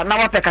bekasa na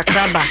wa peka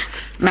kraba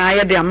na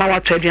ye de ama wa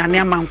to aduane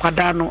ama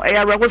nkwada no. E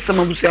ya rewo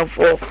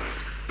semabusiafo.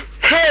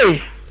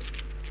 Hey.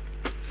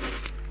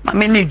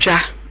 Mama ni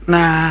dwa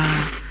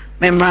na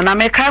me mra na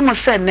me kai mo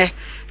se ne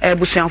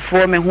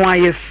busiafo me ho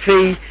aye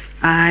fei.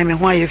 Ai me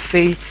ho aye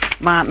fei.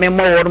 Ma me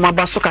mo wo ma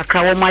baso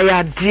kakra wo ma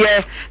ya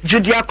de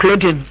Judia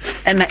clothing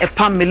and a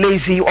pam me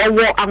lazy or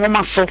wo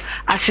anwoma so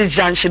ahye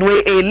junction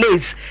we a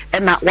lace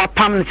and na wa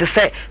pam ne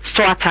say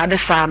store atade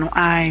sa no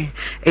ai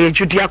e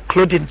Judia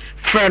clothing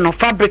friend of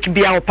fabric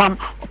bia wo pam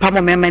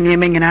me mani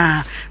me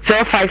nyina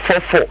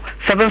 0544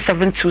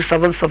 772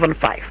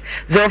 775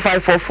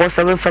 0544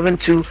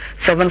 772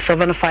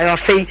 775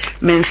 afei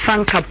men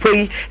sanka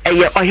poi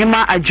e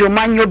ohima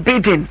ajomanyo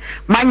bidding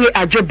manye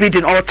ajo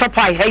bidding or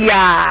topai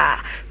heya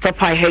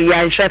topai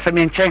heya chef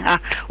me nchen ha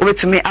wo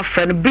to me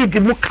afriend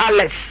bid mu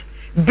colors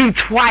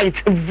beat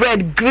white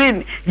red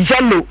green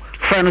yellow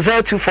from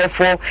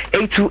 0244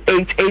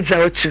 828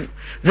 802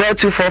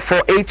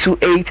 0244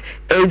 828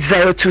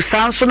 802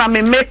 sound so na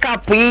me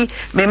makeup e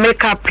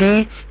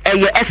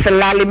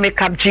SLali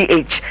makeup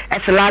GH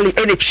SLali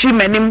e de chi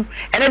manim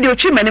e de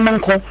chi manim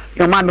nko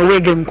your ma me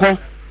wege nko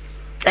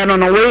and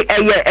on a way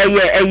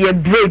a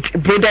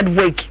braided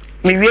wig.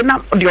 Me we na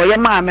the oye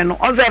maame no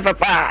oze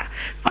papa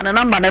on a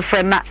number na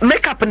friend na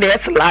make up in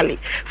the lally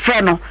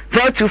friend no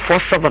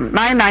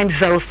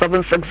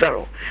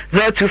 0247990760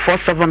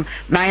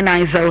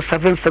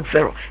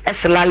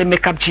 0247990760 lally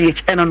makeup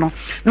gh no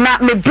na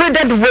me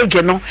braided wig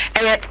no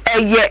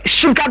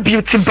sugar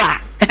beauty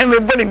bar me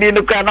body ni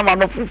no kra na ma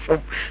no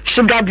fufu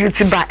sugar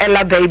beauty bar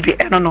ella baby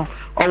no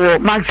or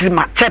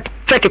maxima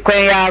take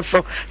kwan ya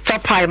so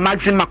top high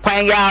maxima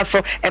kwan ya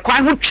so e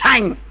kwan hu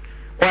twan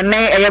one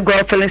a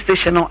girl filling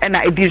station no and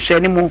I did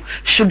anymore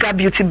sugar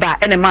beauty bar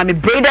and a mommy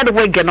braided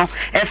wig no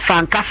e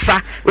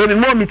fankasa we me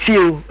mo meti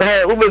o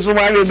ubezu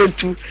ma ye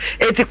betu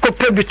eti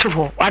kope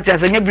bituho what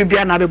as anya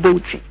bibia na be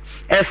bouti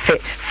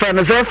efe from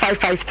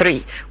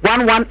 0553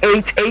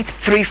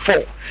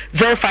 118834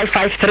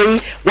 0553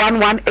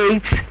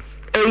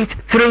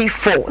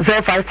 118834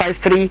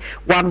 0553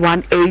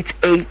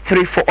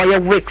 118834 or your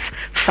wigs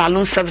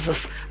salon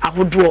services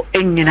ahodo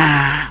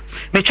enyina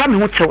me twa me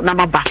hotel na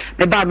maba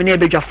me ba me na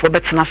ebedwafo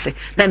betena se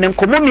na ne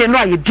nkomo me no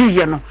ayedi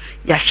ye no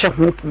ya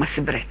hwe ho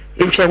pomasibre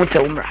enhwe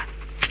hotel umra.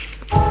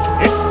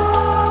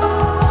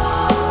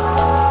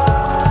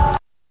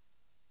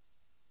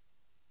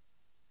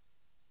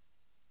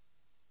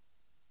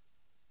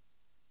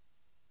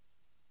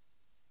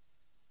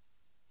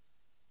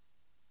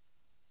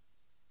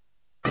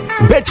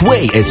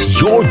 Betway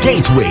is your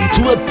gateway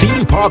to a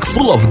theme park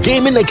full of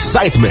gaming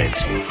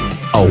excitement.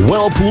 A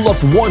whirlpool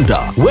of wonder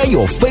where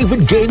your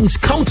favorite games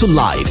come to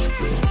life.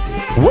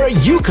 Where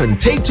you can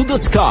take to the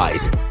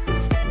skies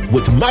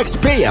with max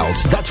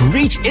payouts that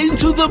reach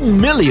into the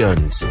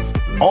millions.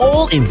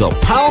 All in the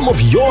palm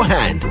of your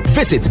hand.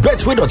 Visit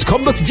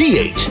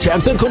betway.com.gh.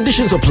 Terms and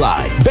conditions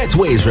apply.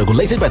 Betway is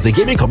regulated by the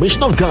Gaming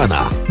Commission of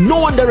Ghana.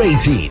 No under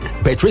 18.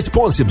 Bet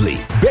responsibly.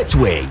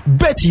 Betway.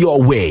 Bet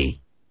your way.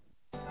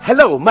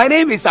 Hello, my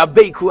name is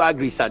Abeku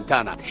Agri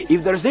Santana.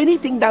 If there's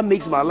anything that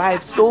makes my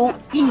life so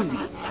easy,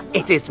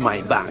 it is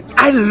my bank.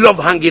 I love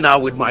hanging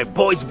out with my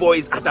boys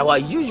at our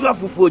usual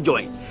fufu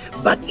joint.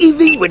 But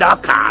even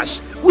without cash,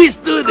 we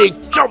still dey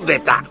chop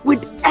better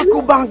with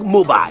EcoBank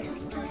Mobile.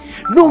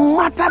 No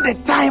matter the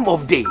time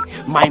of day,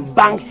 my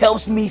bank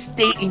helps me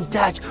stay in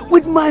touch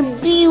with my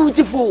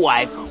beautiful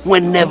wife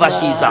whenever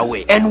she's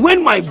away. And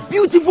when my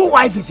beautiful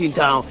wife is in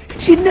town,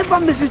 she never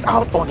misses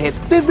out on her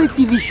favorite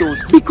TV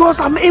shows because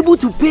I'm able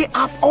to pay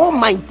up all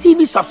my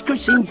TV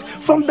subscriptions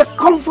from the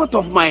comfort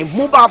of my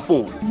mobile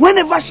phone.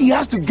 Whenever she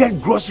has to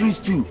get groceries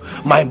too,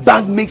 my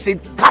bank makes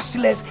it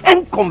cashless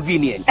and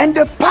convenient. And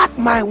the part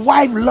my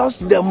wife loves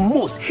the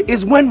most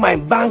is when my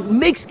bank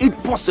makes it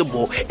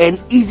possible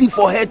and easy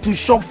for her to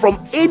shop from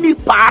any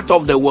part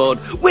of the world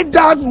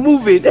without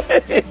moving.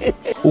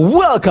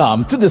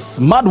 Welcome to the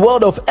smart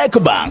world of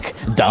EcoBank.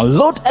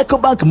 Download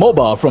EcoBank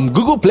Mobile from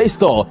Google Play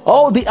Store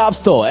or the App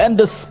Store and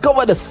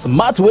discover the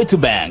smart way to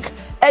bank.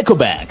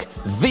 EcoBank,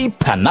 the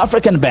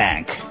Pan-African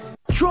Bank.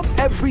 Drop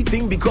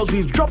everything because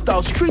we've dropped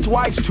our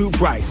Streetwise 2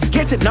 price.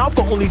 Get it now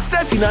for only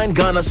 39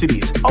 Ghana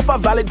cedis. Offer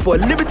valid for a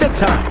limited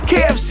time.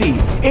 KFC,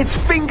 it's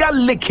finger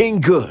licking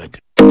good.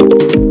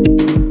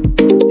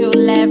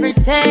 You'll ever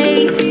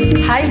taste.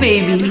 Hi,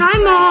 baby. Hi,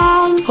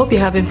 Mom. Hope you're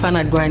having fun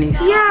at Granny's.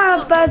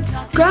 Yeah, but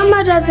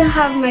Grandma doesn't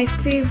have my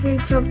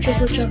favorite top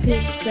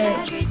chocolate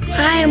spread.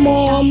 Hi,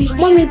 Mom.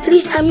 Mommy,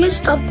 please, I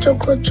missed top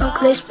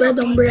chocolate spread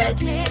on bread.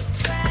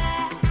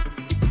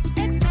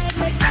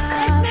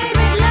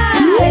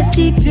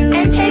 Tasty too,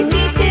 and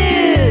tasty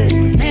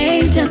too.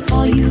 Made just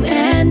for you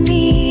and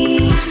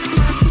me.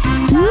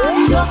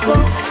 Choco,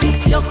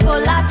 it's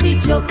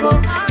chocolate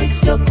choco. It's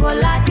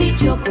chocolate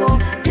choco.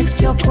 It's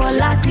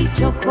chocolate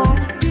choco.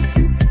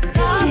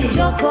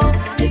 Choco,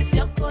 it's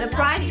chocolate.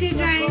 Surprise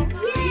children!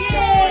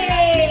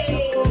 Yay!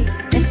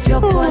 It's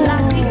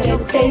chocolate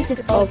choco.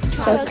 Taste of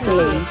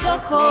chocolate.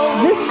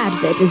 This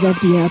advert is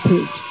FDA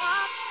approved.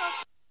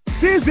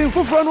 Season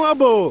for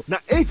Franuabo. Na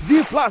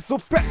HD Plus so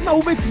pet na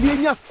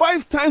ubetimienya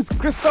 5 times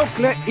crystal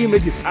clear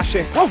images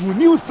ashe. Wahu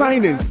new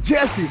signings,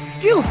 jerseys,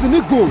 skills in the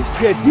goals.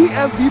 The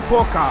DFB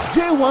Poker,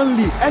 J1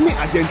 League, any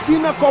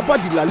Argentina Copa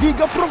de la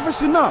Liga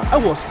Profesional. I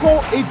was call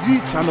HD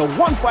channel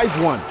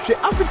 151. She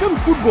African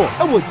football.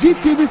 I was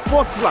GTV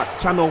Sports Plus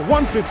channel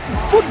 150.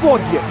 Football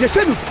here. The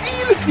channel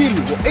feel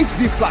for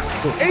HD Plus.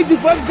 So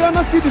 85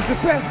 Ghana cedis a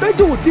pair.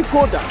 Better with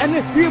decoder and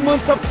a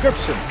 3-month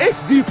subscription.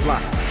 HD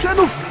Plus.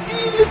 Channel feel.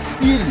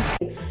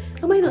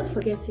 Am I not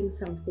forgetting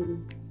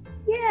something?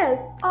 Yes,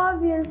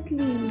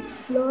 obviously.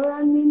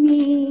 Flora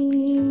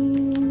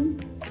Mimi.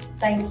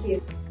 Thank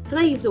you. Can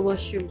I use the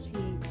washroom,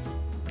 please?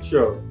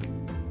 Sure.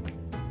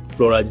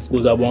 Flora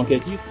disposable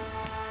handkerchief.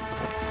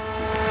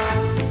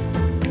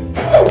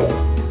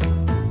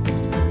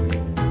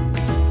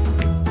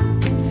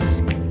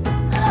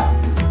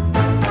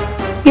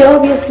 You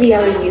obviously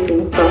are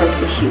using Flora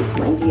tissues,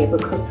 my dear,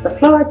 because the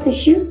Flora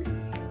tissues,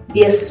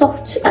 they are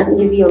soft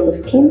and easy on the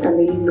skin and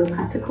they leave no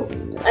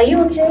particles. Are you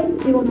okay?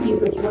 Do you want to use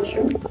the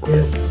washroom?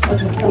 Yes.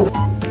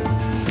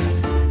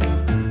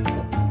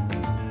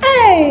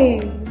 Hey,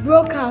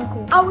 broke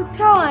uncle. I will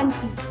tell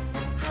Auntie.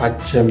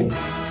 Fat Jimmy,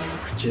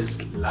 I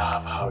just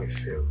love how it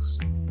feels.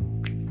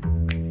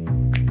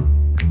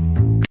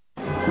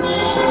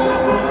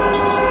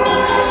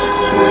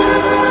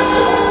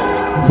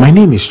 My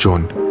name is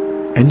John,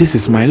 and this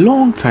is my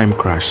long-time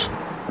crush.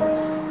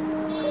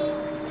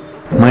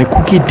 My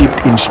cookie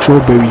dipped in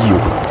strawberry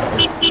yogurt.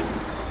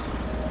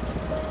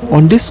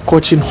 On this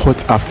scorching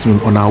hot afternoon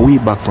on our way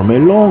back from a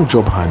long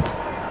job hunt,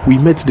 we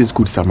met this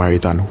good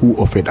Samaritan who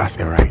offered us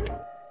a ride.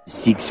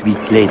 6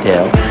 weeks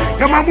later,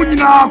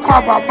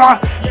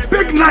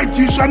 big night,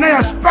 you shall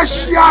a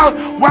special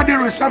wedding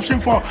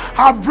reception for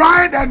her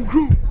bride and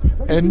groom.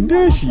 And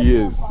there she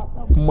is,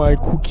 my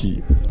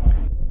cookie,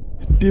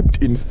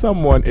 dipped in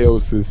someone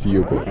else's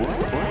yogurt.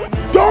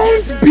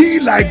 Don't be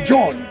like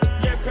John,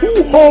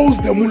 who holds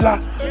the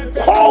mullah,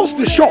 calls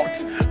the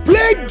shots.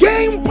 Play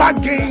Game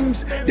Pack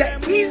Games, the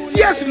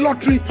easiest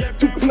lottery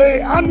to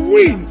play and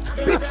win.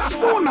 Pick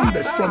 4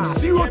 numbers from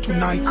 0 to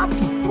 9 up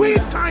to 3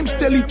 times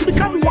daily to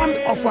become one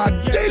of our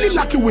daily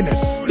lucky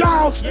winners.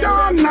 Dial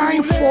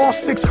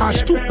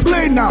 *946# to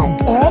play now.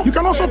 Or you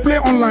can also play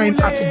online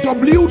at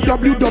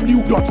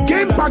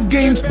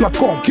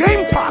www.gamepackgames.com.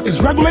 Game Pack is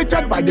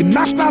regulated by the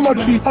National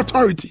Lottery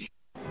Authority.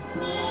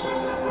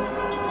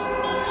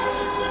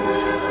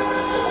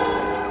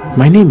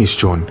 My name is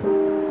John,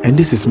 and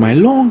this is my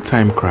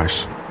long-time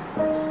crush.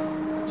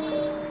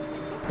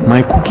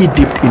 My cookie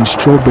dipped in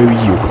strawberry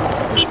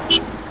yogurt.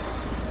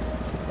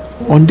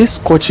 On this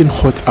scorching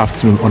hot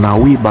afternoon on our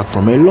way back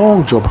from a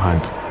long job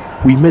hunt,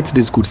 we met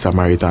this good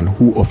Samaritan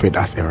who offered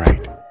us a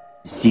ride.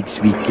 6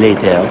 weeks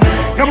later,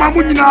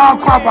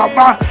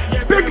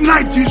 big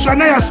night, you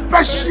shall a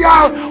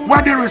special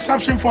wedding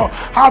reception for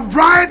her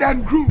bride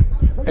and groom.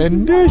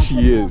 And there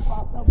she is,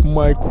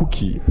 my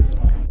cookie,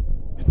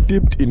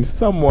 dipped in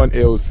someone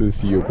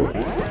else's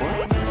yogurt.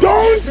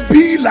 Don't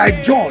be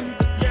like John,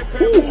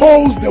 who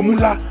holds the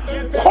mullah,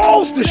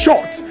 calls the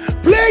shots.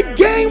 Play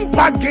Game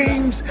Pack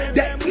Games,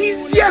 the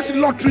easiest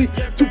lottery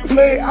to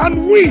play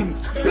and win.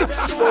 Pick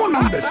 4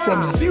 numbers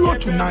from 0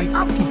 to 9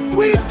 up to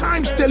 3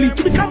 times daily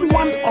to become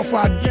one of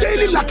our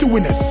daily lucky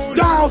winners.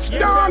 Dial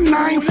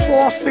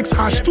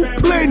 *946# to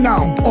play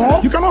now. Or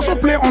you can also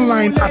play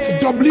online at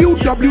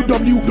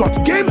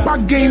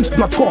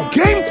www.gamepackgames.com.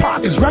 Game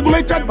Pack is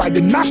regulated by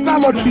the National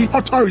Lottery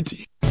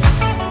Authority.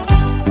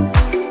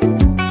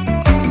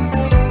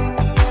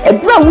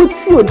 Ebra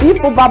wuti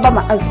odifo baba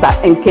ma asta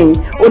enken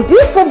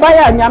odifo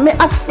baya nyame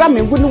asra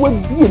me gu ne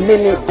wabi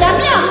nene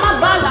nyame amma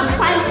bala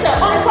mpan se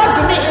onko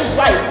dumi is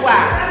wife wa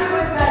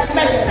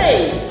me say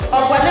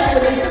obone for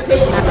this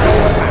say na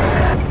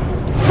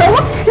so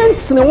what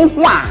prints ne wo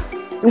ho a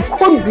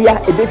nkondua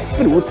ebe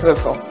firi wotire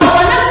so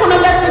obone for no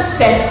be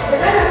se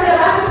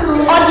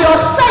odi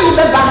osai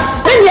beba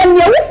enya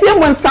ne wo fie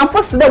mo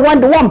nsanfo se de won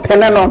de won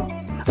pene no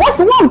what's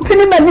one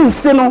pene ma ni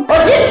nse no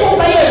odifo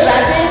baya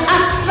urade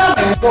asra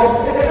me go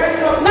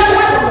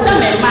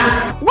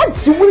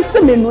what you will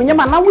say me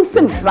nyama na wo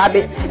sem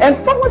srabe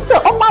emfa wo se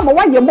o ma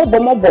wa ye mobo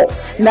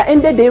na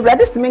ende de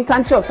ready simin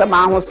kan che o se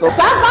ma ho so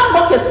sa ba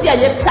bo kesi a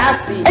ye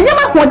shasi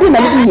enyama ko de na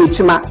ni ye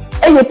chima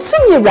eye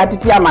tumi ready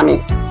di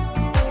amame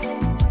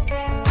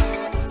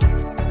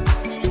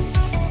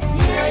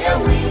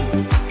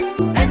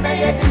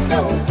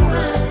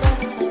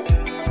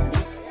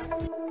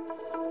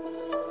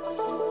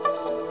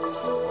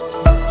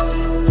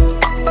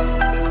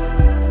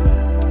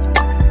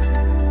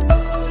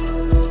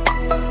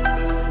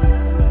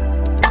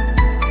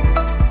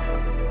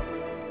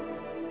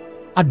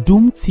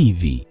Adum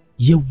TV,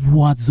 ye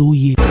wazo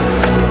ye.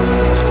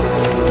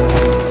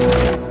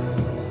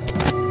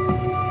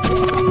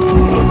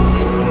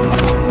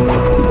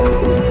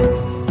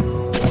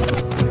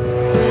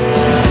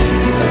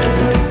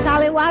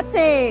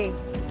 Taliwate.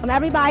 When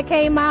everybody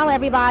came out,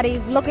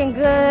 everybody's looking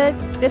good,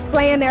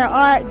 displaying their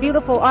art,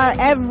 beautiful art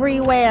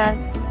everywhere.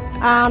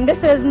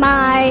 This is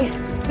my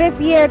 5th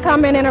year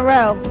coming in a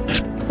row.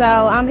 So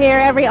I'm here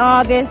every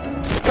August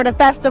for the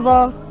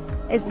festival.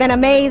 It's been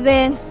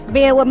amazing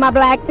being with my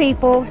black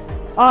people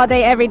all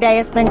day, every day.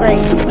 It's been great.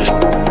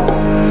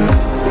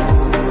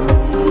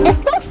 It's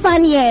so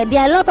fun here.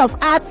 There are a lot of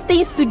art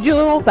things to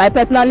do. So I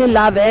personally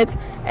love it.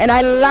 And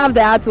I love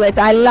the artworks.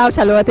 I love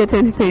Charlotte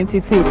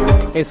 2022.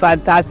 It's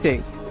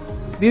fantastic.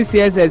 This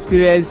year's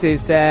experience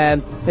is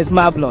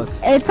marvelous.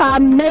 It's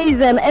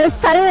amazing.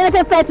 It's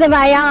Charlotte Festival,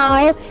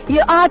 y'all.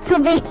 You ought to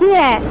be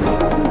here.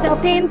 The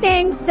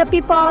paintings, the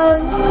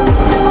people,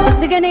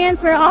 the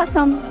Ghanaians were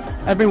awesome.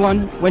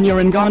 Everyone, when you're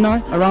in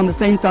Ghana around the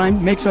same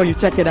time, make sure you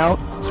check it out.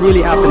 It's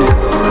really happening.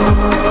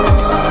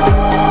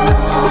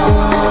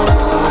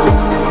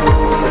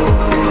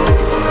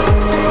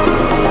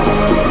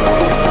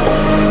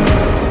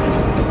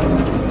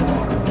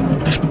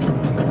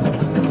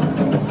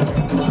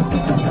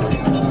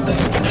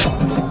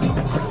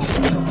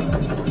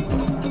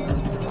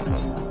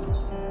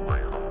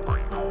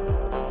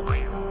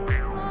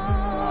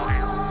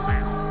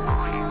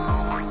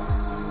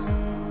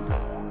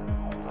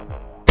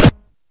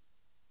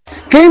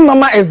 Clean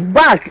Mama is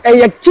back.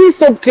 A key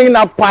soap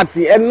cleanup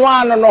party. And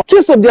no.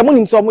 Key soap the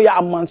money so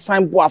ya man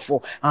sign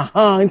boafo.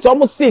 It's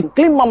almost say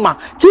Clean Mama.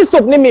 Key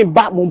soap name me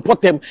back mum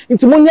potem.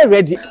 Into money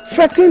ready.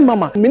 Fresh Clean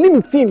Mama. Me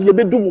name team ye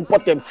be do mum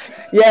potem.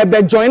 Ye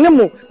be join them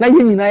na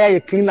ye nyina ye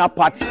cleanup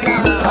party.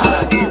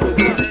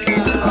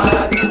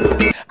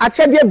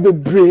 Achede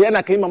bebre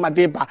na Clean Mama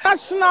dey back.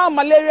 National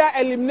Malaria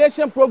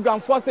Elimination Program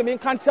for se me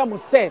country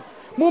mo say.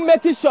 Mu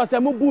making sure say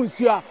mu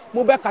bunsia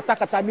mu be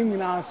kata ni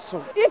nyina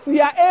so. If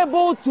we are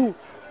able to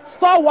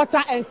store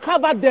water and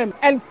cover them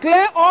and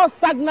clear all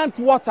stagnant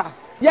water,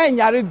 yeah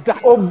nyare da.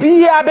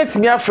 Obi a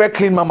betimi afre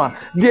Clean Mama.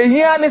 The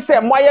here ni say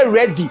mo are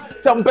ready.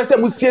 Say mo pese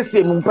mu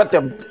siesie mu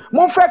petem.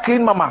 Mo fre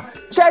Clean Mama.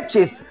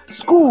 Churches,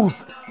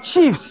 schools,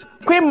 chiefs,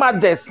 queen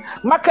mothers,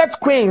 market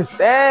queens,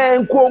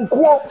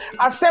 nkuonkuo,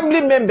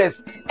 assembly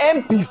members,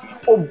 MPs,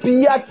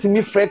 Obia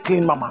Timi Fre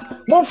Clean Mama.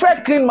 Mo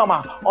Fre Clean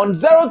Mama on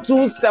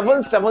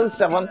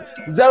 02777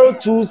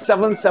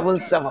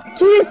 02777.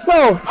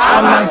 Kiso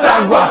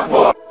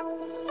Amansagwa.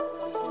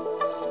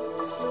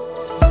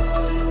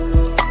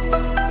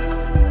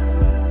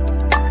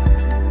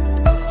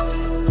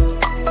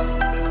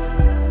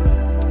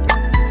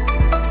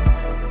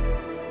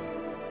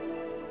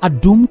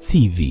 Adum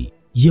TV,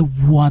 ye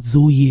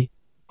wazoye.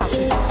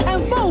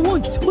 And for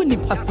one 20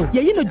 paso,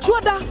 ye no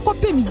juada,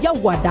 kopim ya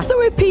wada,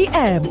 3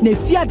 p.m. Ne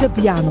fia de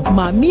piano,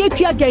 ma mi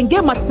ekia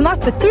genge matnas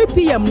 3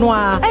 p.m.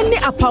 noa, any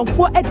upon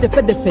for at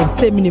the defense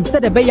seminim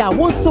said the beya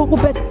won't so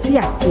bet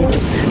siase.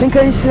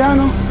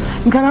 Nkanshirano,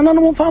 nkanano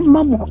no fa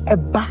mamo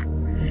eba.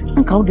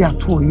 Nka wo de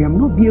ato yam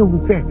no bie hu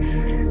se.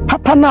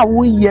 Papa na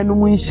wo ye no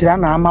mu nhira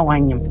na ama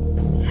wanyem.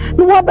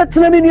 No wa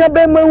betena me nua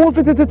be ma wo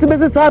fitete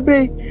be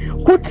sabre.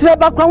 Kutre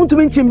bakwa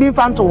untumi nchimbi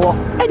mfanto wo.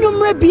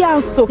 Enyumre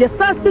bia so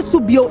yesase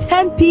subio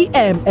 10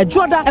 p.m.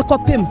 Edroda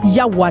ekopem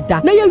ya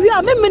wada. Na ye wi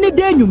a memene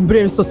de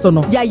enyumbre nso so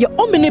no. Ya ye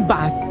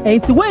omnibus.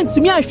 Enti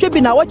wentumi ahwe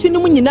bi na watwe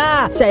nimu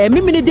nyina. Sha ye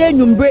memene de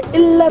enyumbre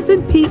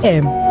 11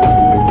 p.m.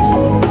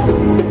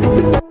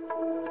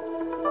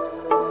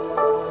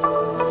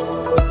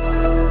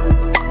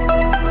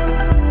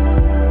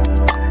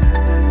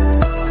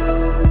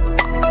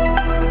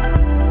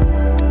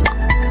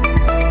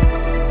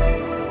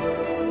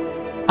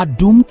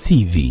 Adum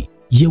TV,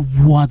 ye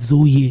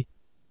wazoye.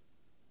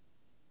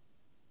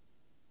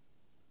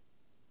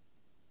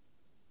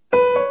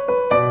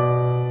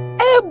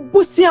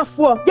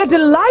 Busiafo, ye the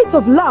light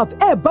of love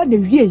eba ne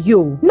wie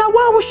yo. Na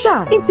wa wo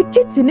sha inti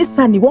kiti ni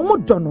sani wo mo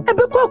dono.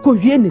 Ebe kwa ko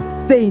wie ne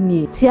sei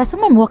ni. Ti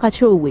asema me waka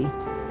chewe.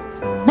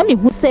 Na me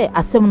hu se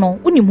asem no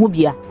unim hu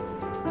bia.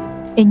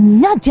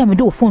 Enya dia me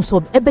do phone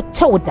so ebe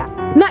chewoda.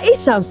 Na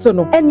isha so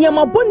no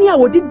enyama boni a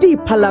wodidi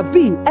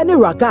palavi ene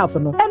ragav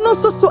no. Eno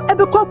so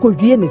ebe kwa ko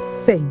wie ne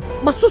sei.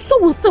 Masuso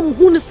wo nsem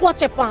hu ne so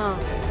achepa.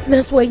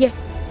 Na so ye.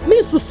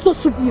 Me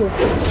so bio.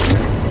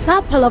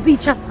 Sa palavi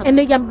chata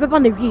ene yam beba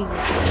na wie.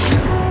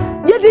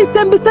 Yedi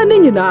sembisa ni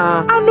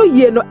nyina ano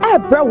ye no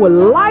ebra with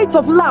light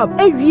of love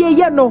ewie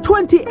ye no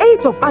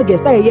 28th of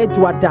August ye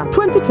juada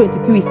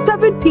 2023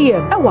 7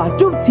 p.m. ewa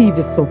Adum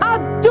TV so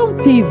Adum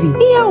TV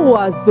ye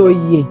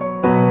wazoye.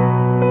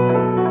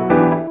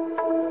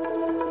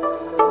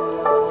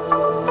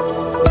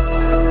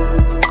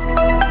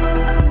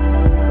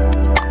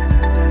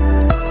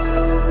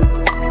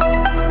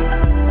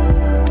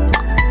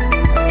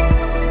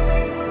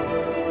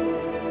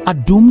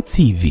 Adum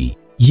TV,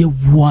 ye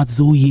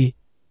wazoye.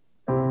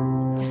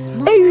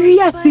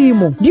 Ewia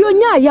simo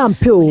dionya ya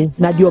mpeo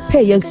na dio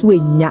pe yenso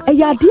enya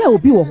eyade a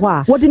obi wo ho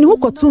a wode ne ho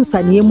koto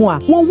nsane mu a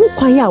won hu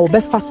kwan a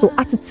obefa so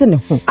atete ne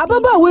ho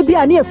ababa we bi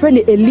a ne efre ne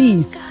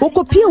Elise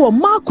okopie wo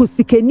Marcus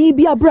sikani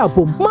bi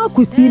abrabom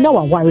Marcus na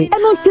waware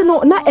eno nti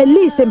no na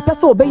Elise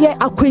mpese obeye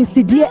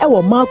akwansidie e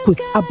wo Marcus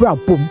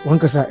abrabom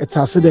wankasa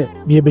etase de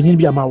me ebenyin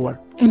bi amawar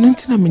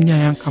enantina menya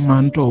yanka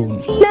mando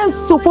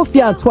Nenso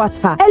fofia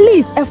twata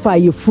Elise efa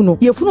yefuno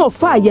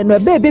ofa ye no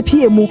ebe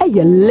pie mu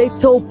eye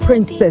little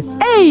princess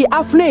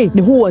afne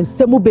ne ho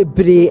wonsemu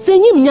bebre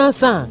senyim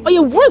nyansa oye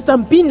worse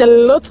than being a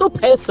little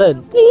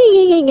person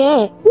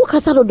wo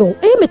kasa dodo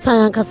metan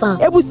yankasa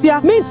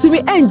ebusia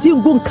mentumi enji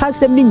ngu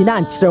nkasem ni nyina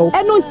ankyerɛw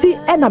eno nti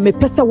ena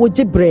mepese wo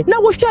gibre na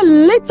wo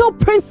hwɛ little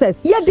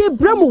princess ye de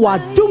bremu wa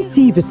Adum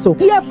TV so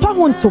ye pa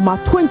hontoma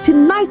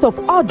 29th of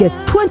August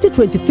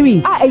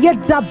 2023 a eye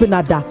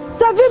dabinada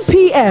 7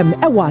 p.m.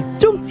 ewa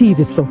Adum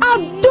TV so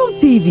Adum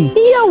TV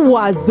ye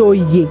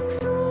wazoye.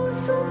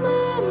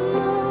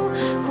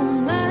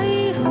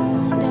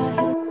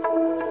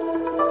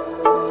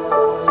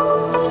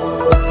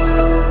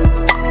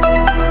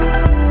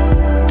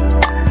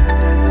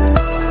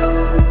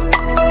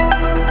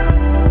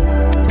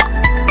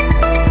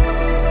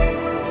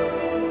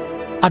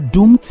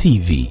 Adum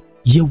TV,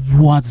 ye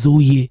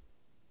wazoye.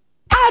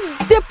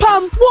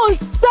 Adepam won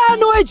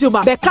sano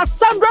ejuma. Beka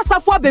Sandra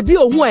Safwa baby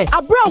ohwe.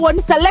 Abra one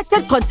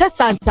selected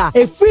contestant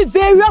a free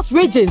various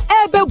regions.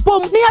 Ebe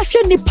bom ni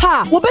ahwe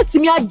nipa.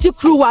 Wobetimi agye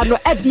kruwa no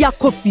edia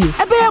kofi.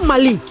 Ebe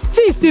Malik,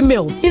 Fifi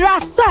Mills,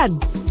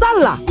 Irasan,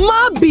 Salah,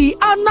 Mabi,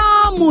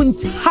 Anna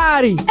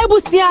Muntari.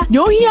 Ebusia,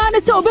 nyohia ne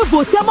se obe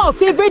vote ama of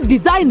favorite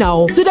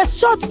designer to the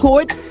short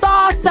code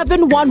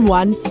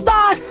 *711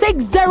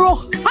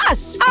 *60#.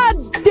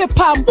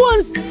 Adepam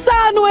won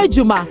sano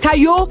ejuma.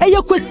 Kayo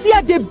eyokwesi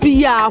de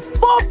bia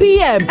 4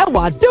 p.m.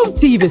 Ewa Adom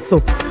TV so.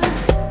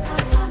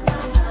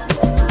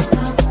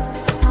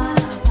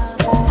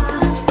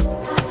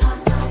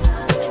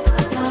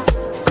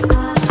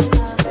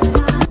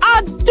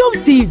 Adom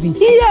TV.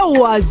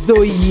 Yewa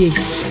zoye.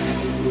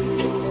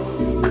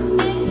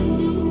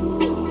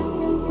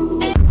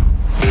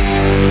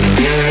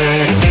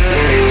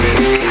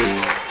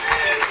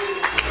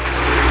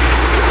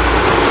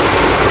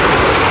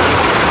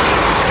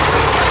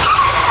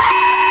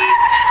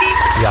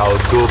 Your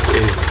dope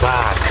is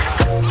back.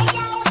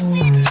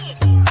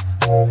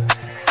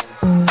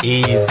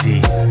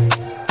 Easy.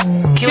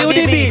 Kill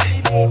the beat.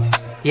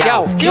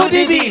 Yo, kill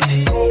the beat.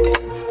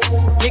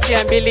 Me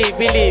can't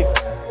believe.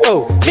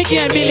 Oh, me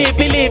can't believe.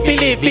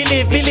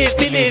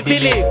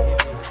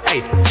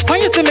 Hey,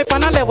 when you see me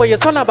pan a level, you're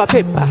son about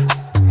paper.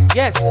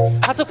 Yes,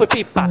 hustle for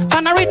paper.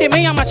 Pan a read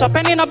me, I'm a shop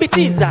penny no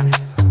bitiza.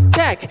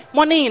 Check,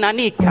 money in a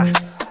nika.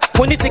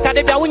 When you see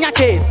Kadebia win your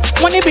case,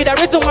 money be the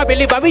reason why I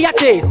believe I be a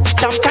case.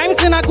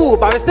 Sometimes in a good,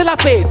 but I still a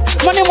face.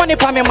 Money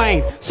for my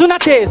mind, soon a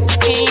taste.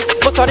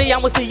 But sorry, I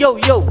will say yo.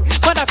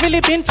 But I feel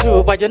it been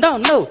true, but you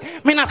don't know.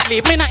 Me not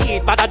sleep, me not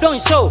eat, but I don't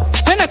show.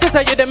 When I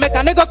say you, they make a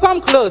nigga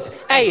come close.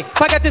 Hey,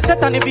 forget to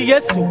set and it be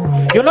yes.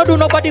 You not do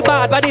nobody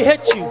bad, but they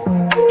hate you.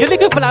 You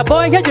looking for a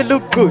boy, yeah, you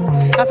look good.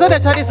 I saw the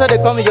shawty, so they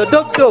call me your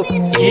dope.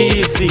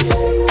 Easy.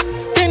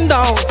 Ding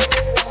dong.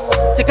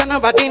 Sikana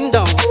ba ding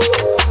dong.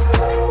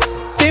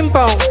 Ping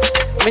pong.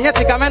 Minya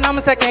sikame nam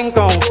se king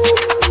kong.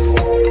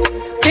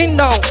 Ding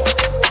dong.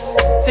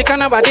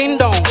 Sikana ba ding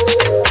dong.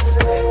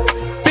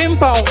 Ping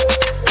pong.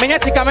 Minya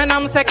sikame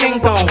nam se king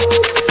kong.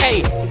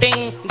 Hey,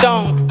 ding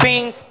dong,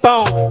 ping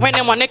pong. When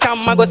the money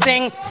come, I go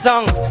sing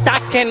song.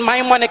 Stacking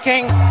my money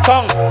king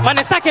kong.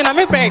 Money stacking on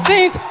me brain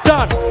since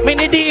done.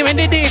 Many D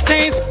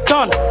since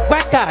done.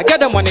 Waka, get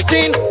the money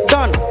thing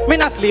done. Me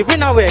not sleep, me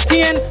not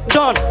waking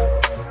done.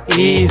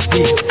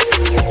 Easy.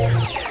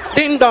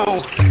 Ding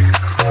dong.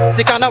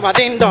 Sikana ba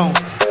ding dong.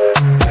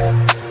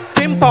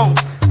 Ping pong.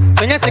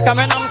 Minya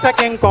sikame nam se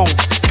king kong.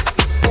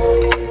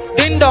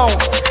 Ding dong.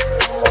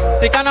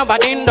 Sikana ba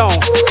ding dong.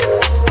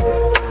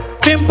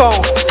 Ping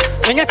pong.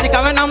 Minya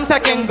sikame nam se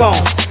king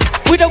kong.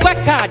 With the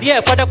work card,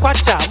 yeah, for the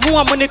quacha.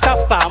 Mua monica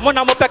fa,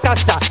 mona mo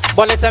pekasa.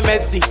 Bole se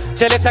Messi,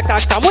 chele se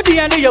kaka. Mudi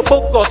ane ye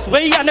bogos,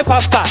 we ane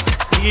papa.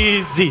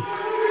 Easy.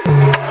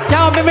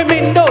 Tell me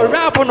mindo,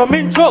 rap on no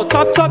mincho.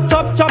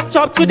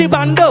 Chop to the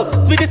bando.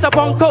 Sweet is a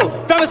ponko,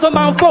 from so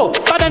manfo.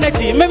 Bad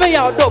energy, me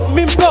out dope,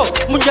 mimpo.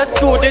 Munja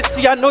school, this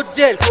year no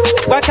jail.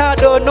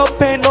 Wakado, no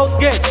pain, no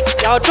gain.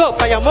 Y'all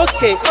dope, I am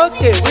okay.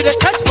 With a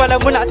touch for the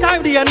muna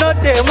time, they are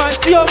not there.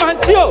 Mantio.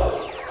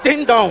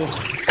 Ding dong.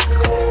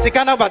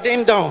 Sikana ba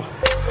ding dong.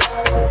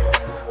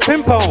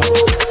 Ping pong.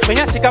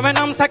 Minya sikame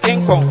nam sa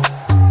king kong.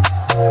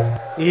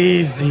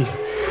 Easy.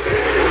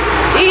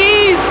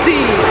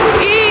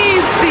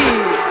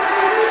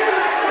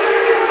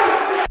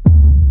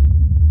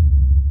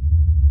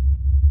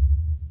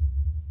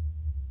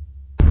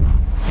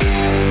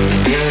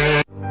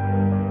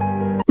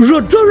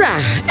 Rodora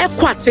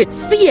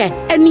ekwatete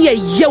ene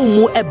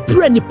yewmu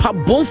ebre nipa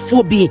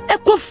bonfo bi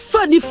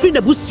ekofa ni free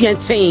na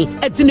busuanten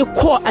edine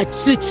ko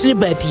achirichiri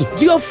baabi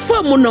di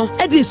ofamu no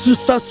ede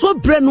susuaso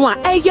bre no a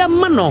eye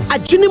ma no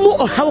adwene mu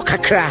ohaw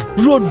kakra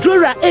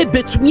Rodora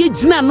ebetumi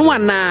agina no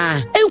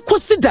ana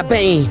enkosi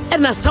daben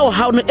ena sa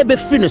ohaw no ebe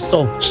free no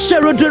so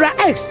Rodora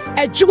X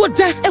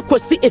adwoda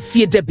ekosi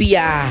efie da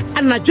bia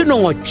anadwo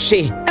no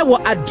otwe ewo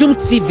Adom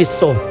TV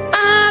so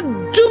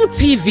Adom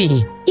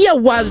TV ya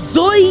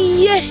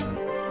wazoye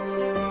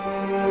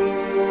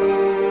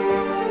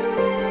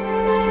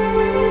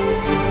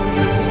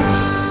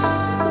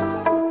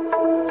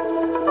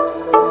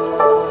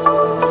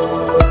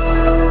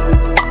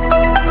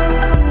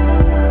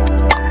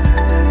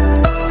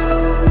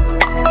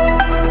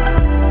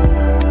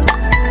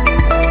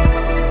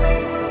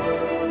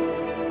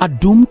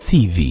Adom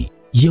TV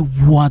ye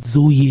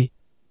wazoye.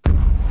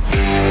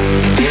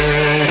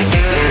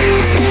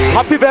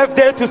 Happy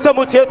birthday to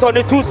Samuel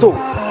 22 so.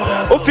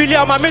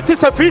 Ophelia, my mate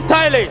is a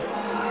freestyling.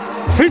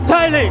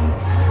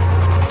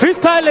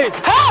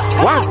 Ha!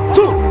 1,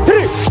 2,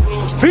 3.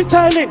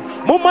 Freestyling.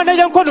 Mumma na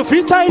yanko no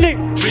freestyling.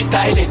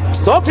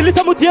 So Ophelia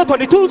Samuel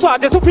 22 so I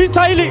just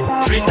freestyling.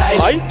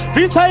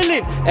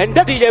 Freestyling. And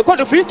daddy yanko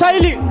no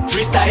freestyling.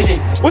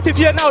 What if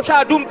you now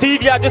try Adom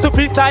TV I just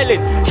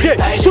freestyling.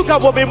 Sugar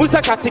woman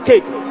musa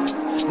katike.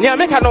 Nia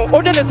make no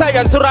order the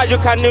science to you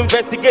can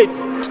investigate.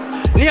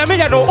 Nia me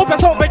no open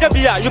so beja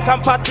bia you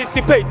can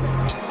participate.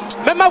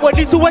 Remember when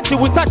this what you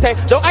will start,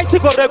 the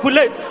IC go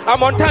regulate.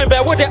 I'm on time,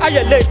 but when they are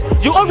late,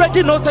 you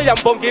already know say I'm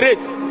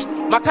bongirate.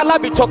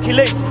 Makala be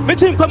chocolate. Me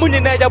think coming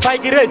in there by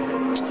grace.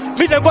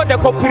 Me then go the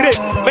cooperate.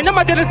 Me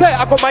never did say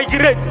I go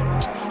migrate.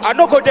 I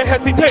no go they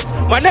hesitate.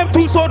 My name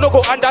too so no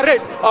go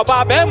underrate.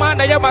 About man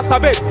I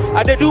masturbate.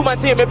 I they do my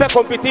team me be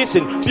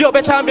competition. Be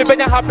better me be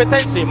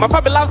hypertension. My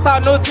family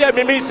lifestyle no see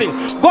me mission.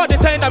 God the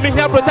time me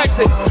here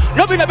protection.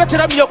 No be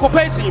better me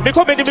occupation. Me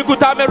come in me good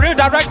time me real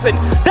direction.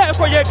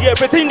 Therefore yeah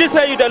everything they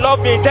say you they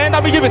love me. Then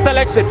I me give me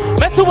selection.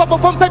 Me too up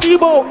from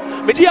Sadibo.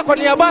 Me dia kon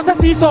ya basa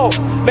seesaw.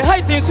 Me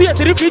height in suya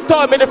 3 feet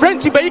tall. Me the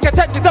French be you can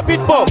check this a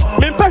pit ball.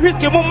 Me Paris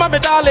give mumma me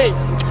darling.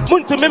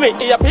 Mun to me in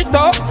your picked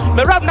up.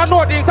 Me rap na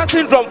no this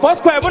syndrome. First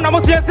square when I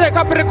must say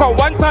Capricorn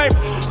one time.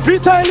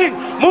 Freestyling.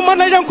 Mumma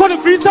na young call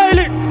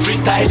freestyling.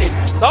 Freestyling.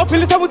 So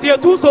feel some with your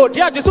two so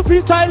yeah just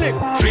freestyling.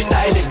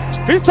 Freestyling.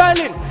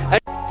 Freestyling.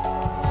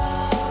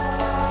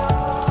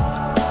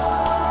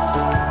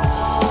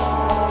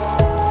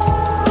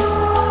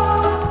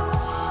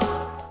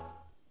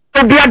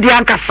 Obia di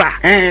ankasa.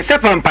 Se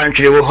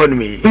pampantwere wo ho no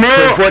me.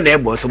 Fofo na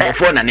ebo so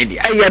bofo na ne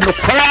dia. Eye no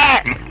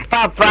kra.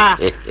 Papa.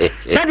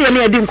 Na dia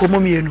me edi nkomo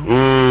mienu.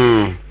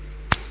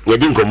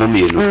 Yedi nkomo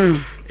mienu.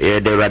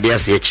 De radia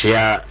se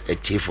chia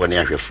tifo ne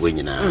ahwefo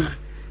nyina.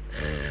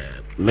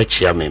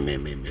 Mechia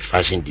me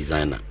fashion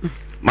designer.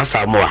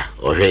 Masa mo a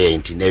ohwe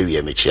enti na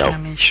wie mechia o.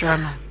 Me sure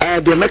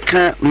no. De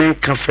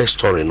meka first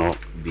story no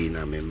be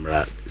na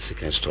memra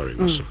second story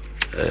no so.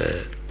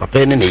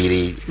 Papa ne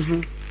yiri.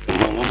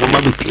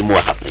 Mama be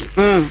more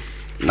happening.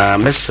 Na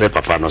mesre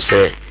papa no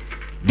say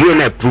die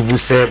na prove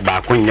say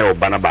ba konya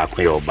oba na ba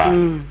konya oba.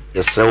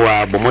 Yesre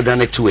wa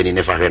bomodane tu eni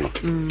ne fa hwe no.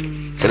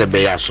 Se le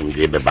be ya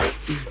asomdwe beba.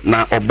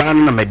 Na oba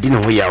na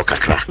medine ho ya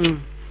okakra.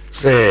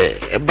 Se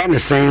eba ne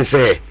sen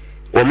se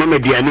wo mama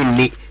duane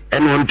ni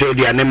ene won to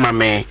duane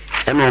mame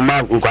ene wo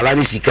ma nkwala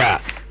ni sika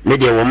me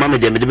de wo mama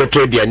de me de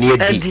beto duane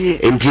adi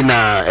enti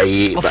na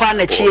ofa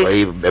na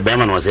chie be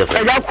ma no se fa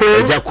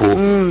ejako.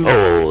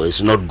 Oh,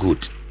 it's not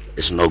good.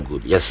 It's not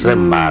good. Yes,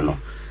 man.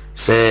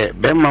 Say,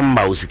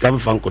 Bemma usika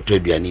mfa nkoto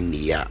aduane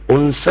ni ya.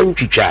 Onsan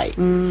twitwai.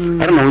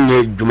 Ara na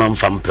onye dwuma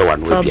mfa mpewa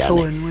no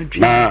aduane.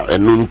 Na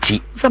enu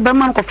nti. So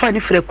Bemma nkofa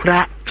ni fire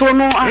kura. To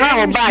no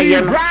aha oba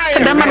ye no. Se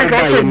Bemma na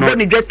go so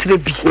ni dwetire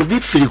bi. Obi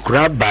firi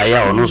kura ba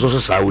ya ono so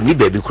sa oni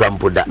ba bi kura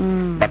mpoda.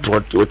 But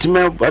what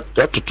otime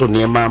atoto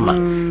ne mama.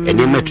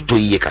 Ene matoto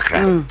yiye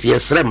kakra. Ti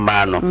yesre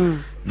mma no.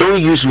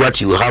 Don't use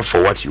what you have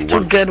for what you want. To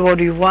get what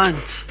you want.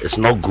 It's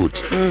not good.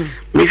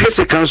 Me hear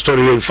second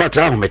story. In fact,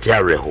 I met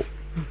a reho.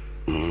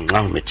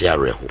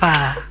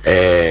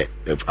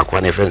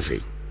 Akwane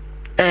friend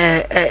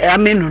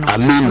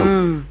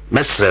Aminu.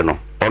 Mesre no.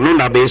 Ono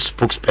na be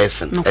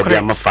spokesperson.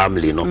 E my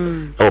family no.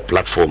 Our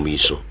platform yi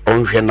so.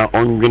 Onhwe na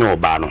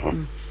oba no ho.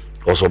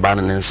 Also ba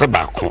no nsa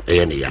ba ko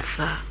e ne ya.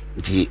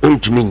 Nti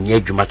ontumi nya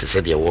adwuma te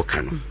se de wo ka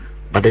no.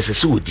 But there se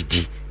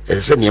odidi.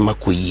 Se ne ma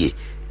koyie.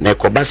 Na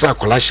ekobasa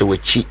akola hye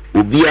wachi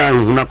obi a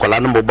nhuna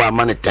akola no bobo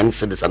ama ne 10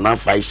 cedis na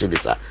 5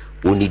 cedis a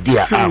onidi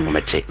a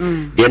ahomete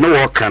de no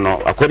wo ka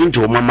no according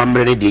to mama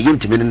mrene de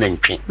yintimi ne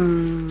nantwe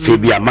se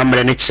bi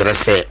amamre ne kire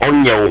se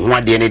onye wo ho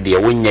ade ne de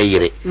wonya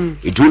yire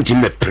edunti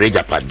me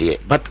preja pade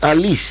but at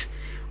least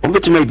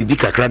ombetuma bibi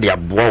kakra de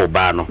aboa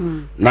oba no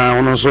na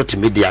ono so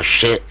timi de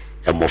ahwe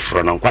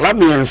emofro no kwala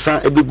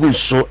miensa ebegu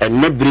so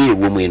enebre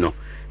wo mu no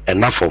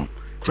enafom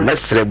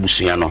mesre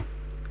busua no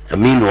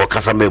Aminu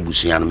wakasa me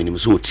busua no minim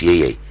so tie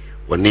ye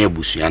wona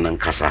busua no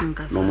nkasa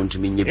no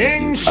muntumi nye bi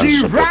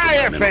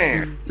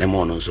na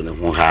mo no so ne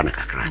ho ha na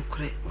kakra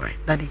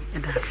daddy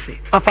and that's say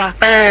papa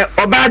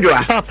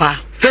obadwa papa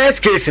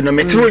first case no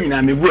metro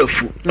nyina mebu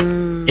afu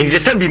in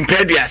se bi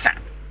mpeduasa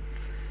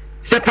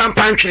se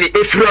pampantwere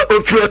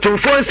efuro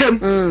tonfo nsem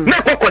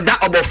na kokoda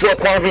obofo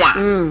kon ho a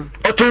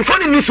otonfo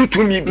ni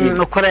sutumi bi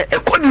nokore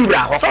ekodi bra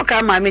ho so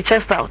ka ma me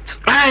chest out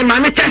ma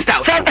me chest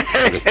out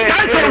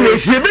that's we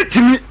see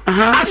betimi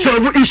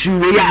solve issue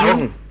we ya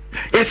ho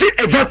yes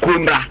ejako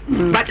mbra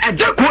but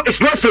ejako is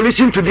not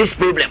solution to this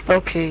problem.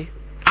 Okay,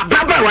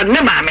 ababa wa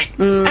ne mame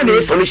and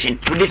the solution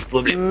to this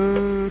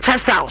problem.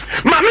 Chest out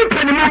mame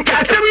pani mo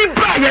ka temi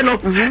ba ye no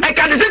e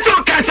ka de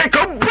so ka se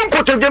ko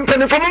bunko to dem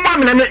pani fo mo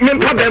mame na me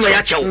problem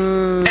ya chew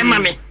e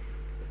mame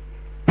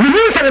mi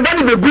se de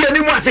bani be gu ani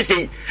mu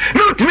asese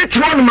no timi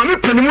tro no mame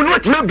pani mu no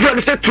timi bia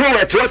no se tro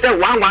e tro se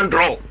 1-1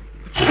 draw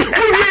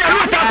we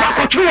are not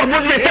ko tro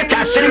mo de se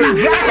ta se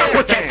na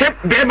ko tete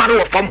be ma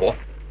no fam ho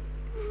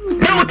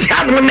na o ti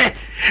anu ne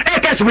e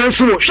ka so mo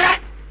sumo hwe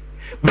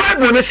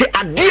Bible no say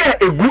adie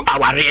egu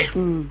aware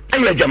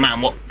ayo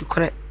dwamamo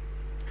correct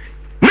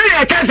me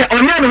ya ka say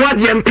onya no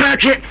wade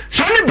mpratwe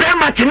so ne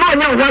brema ti no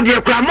onya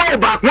wade kura ma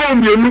oba kwa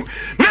omienu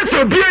me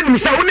so bia nim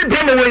say wo ne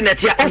brema we na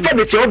tia o fa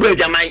de ti obra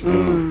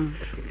dwaman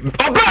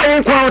oba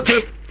won kwa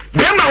ote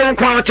brema won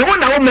kwa ote wo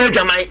na wo ma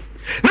dwaman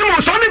na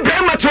mo so ne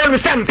brema to no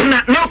say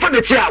mpna na o fa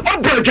de ti a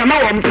obra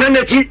dwaman wo mpna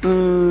na ti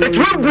et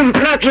wo gu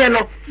mpratwe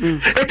no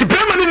et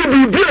brema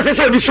ni bibia se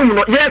so di sum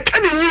no ye ka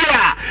ni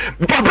yia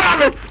baba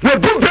no we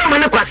bu brema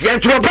ne kwase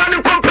enti oba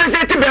ne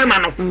compensate brema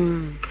no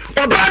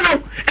oba no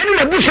eni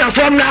na busia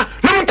form na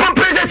mo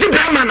compensate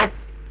brema no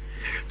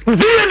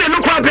die ne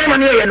no kwa brema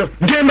ne ye no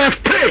they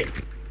must pay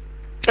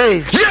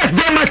Yes,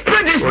 they must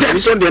pay this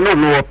debt. So they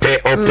no pay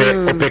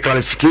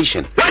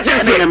qualification. What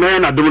is it?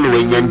 Man, I don't know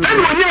when you and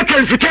when you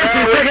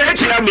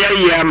qualification, I'm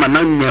here, man,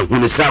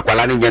 who is a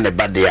quality and a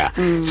bad day.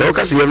 So,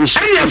 because you're I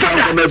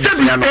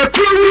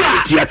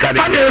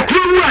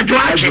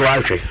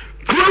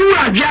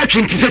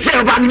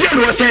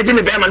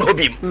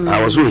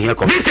was here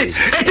compensation.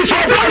 It is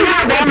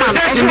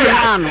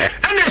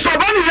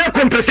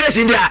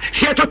compensation there.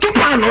 She had to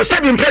plan or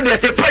 7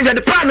 predators,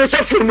 the plan of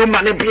full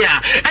money,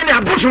 and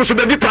a bush was to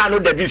be plan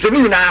of the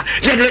Bissamina,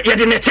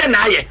 yet in a 10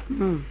 eye.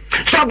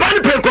 So,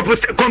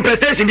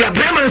 compensation, the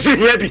Bremen is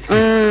here.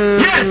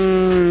 Yes,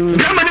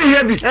 Bremen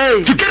is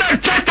here. To get a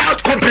chest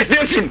out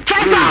compensation.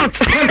 Chest out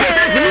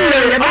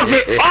compensation.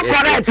 All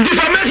correct.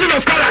 Defamation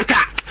of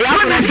character.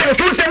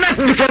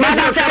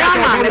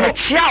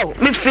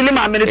 Me feeling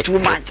my minute too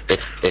much.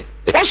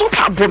 What's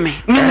up, me?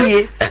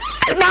 Me,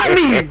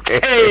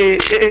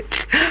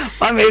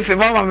 Mama, if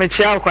Mama me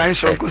child quite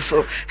so.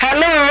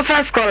 Hello,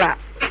 first caller.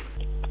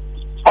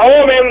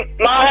 Oh, me,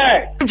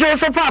 my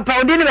Joseph Papa,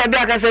 we didn't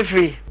back as a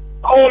free.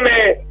 Oh,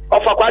 me,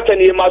 of a quarter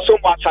near my so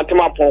much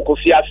Santama Ponco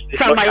Fias.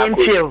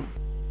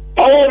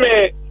 Oh,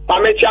 me, I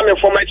met you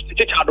for my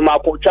teacher, my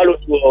Pochalo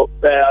to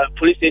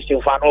police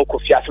station for no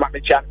Kofias, my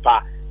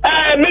champa.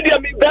 Media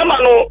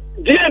Bemano,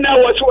 DNA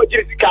was what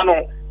Jessica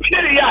no.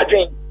 Many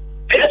yarding.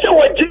 Yes,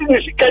 what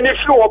Jesus can you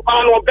flew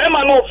upon or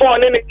Bemano for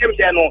any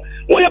Kimano.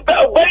 We are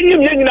buying him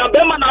in a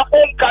Bemana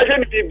home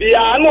cousin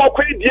Bibia, no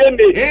quit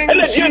DNA,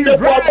 and a gender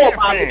for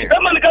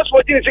Beman got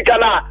what Jessica.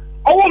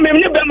 Oh,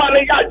 maybe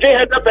Beman had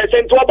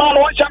 100% to about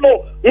one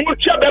channel,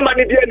 which Beman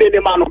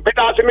DNA man, but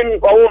that's mean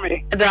for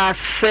me. That's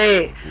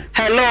say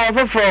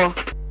hello for.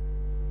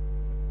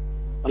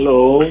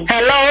 Hello.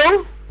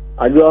 Hello.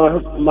 Ajo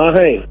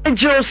mahe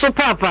Joseph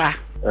Papa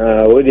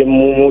we de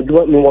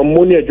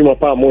money adwuma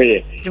pa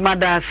moye adwuma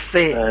da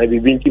se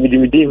bibi nti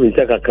mi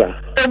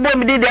kakra ebo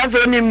mi de ase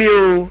oni mi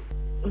o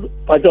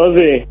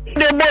patoze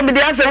de ebo mi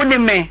de ase oni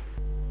me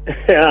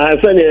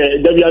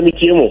sane dabia mi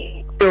tiemo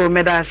o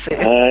me da se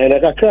na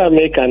kakra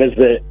me kan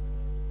ze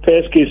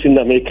first case in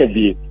America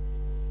bi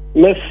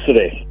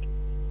mesre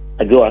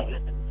ajo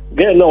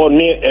ge na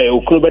oni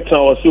okuro betra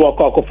o si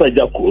wakọ akọfa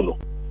jako no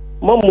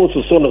Mamu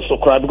so no so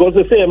cry because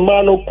they say a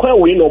man no kwa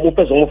we no mo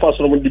person mo fa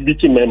so no the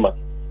biti mema.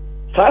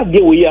 Fa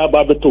ge we ya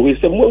ba beto we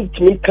say mo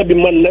timi ka bi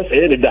man na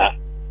say da.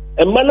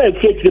 E man na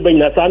fake be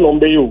nya sa no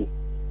mbe yo.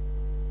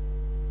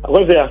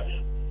 Akwese ya.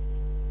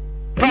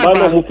 Man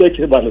no mo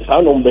fake ba no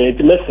sa no mbe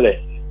ti mesre.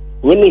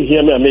 We no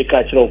hear me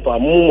America chiro fa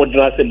mo mo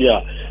dra se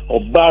dia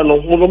oba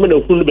no mo me na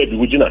hunu be bi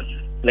wugina.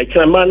 Na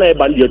kira man na e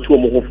ba ndi atu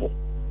mo hofo.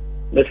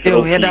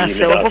 Yo ya da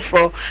se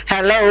hofo.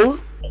 Hello.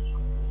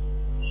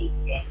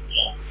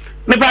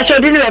 Me pacho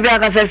dini baby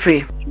aka se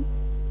free.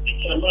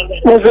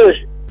 Moses.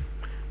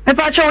 Me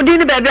pacho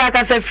dini baby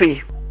aka se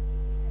free.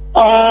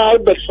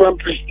 But from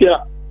Christian.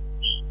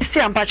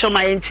 Christian pacho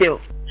my intel.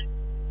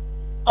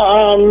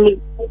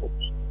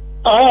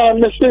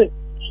 Mr.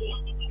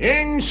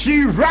 In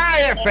she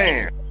riot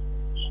fan.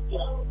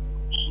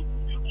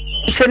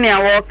 Tell me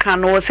I walk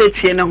and was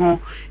it in ho.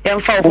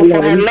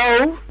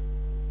 Hello.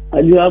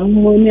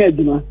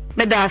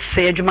 Me da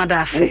se adwuma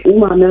da se.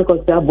 Uma me ko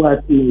sa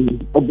boati.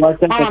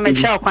 Oboata. Mama me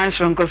cha kwan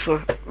so nko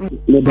so.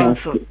 Me da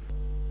so.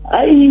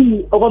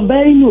 Ai,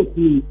 obabai no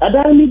ki.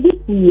 Ada mi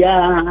di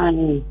ya.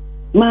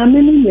 Ma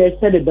me ni me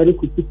se de bari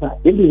kutipa.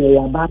 E bi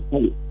ya ba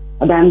kai.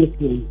 Ada mi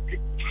ki.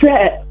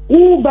 Se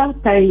u ba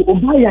kai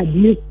oba ya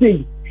di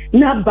se.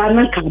 Na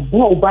bana ka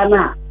bo oba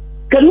na.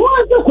 Kan wa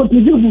se ko ti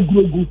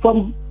gugu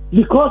fam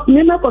because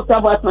me na ko sa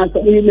boati na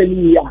se me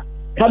ni ya.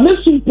 Ka me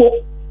sunpo.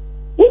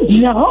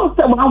 Ujia ho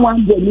se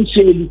one day ni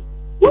sheli.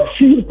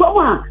 Ushi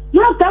kwa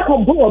na ta ko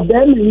bo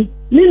be mi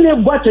ni ne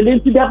bo chede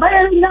nti da ba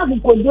ya na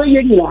ko do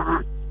ye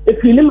nyina. E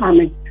fini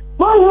mame.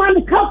 One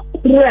man ka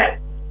pre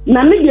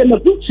na me de na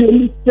puche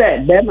ni se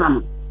be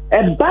mama.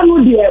 E ba no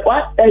de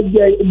wa e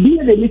bi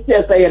de ni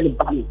se se ye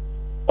ba no.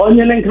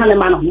 Onye ne nka ne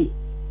ma no ho.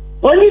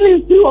 Onye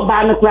ni si o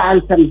ba no kra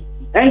ansem.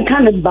 Enka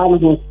ne ba no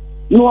ho.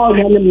 No o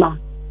ne ma.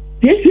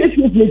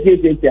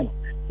 Tie.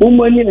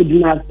 Umoni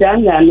aduna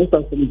anya no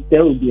so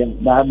tell bia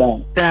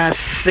baba.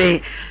 That's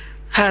it.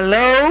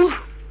 Hello.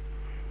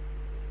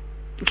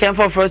 Can't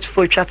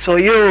for chat so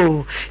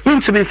yo.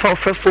 Into me for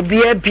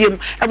bia biem.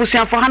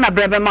 Abusia for hana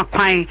brebe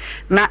makwan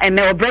na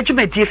ene obreju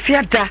me die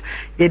fiada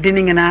ye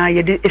dining na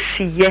ye de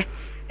esiye.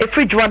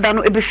 Efri dwada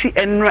no ebesi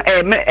enra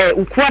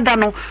ukuada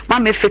no ma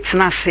me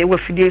fitna se we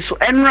fidie so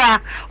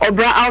enra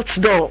obra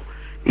outdoor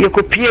ye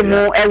kopie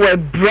mu ewe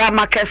bra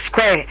market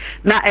square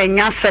na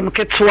enyasem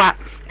ketwa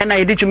na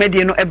ye di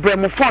dwumedie no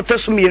ebrem fo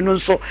otoso mienu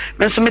nso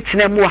menso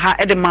metena mu ha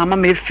e de mama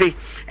mefe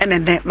ene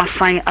ne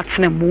masan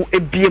atena mu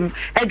ebiem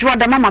edwa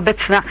da mama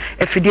betena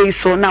efidie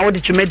so na wo di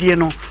dwumedie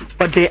no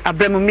ode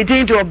abrem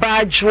midin de oba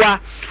adwa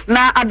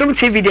na Adom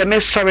TV de me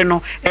sorry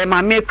no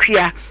mama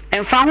akua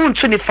emfa ho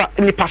nto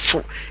nipa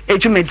so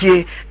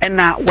edwumedie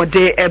na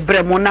wode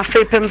ebrem na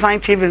Fapem Sign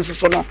TV nso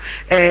so no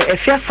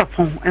efia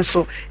sapon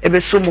nso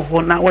ebeso mu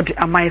ho na wode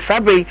amai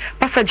sabre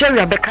pastor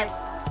Jerry Abeka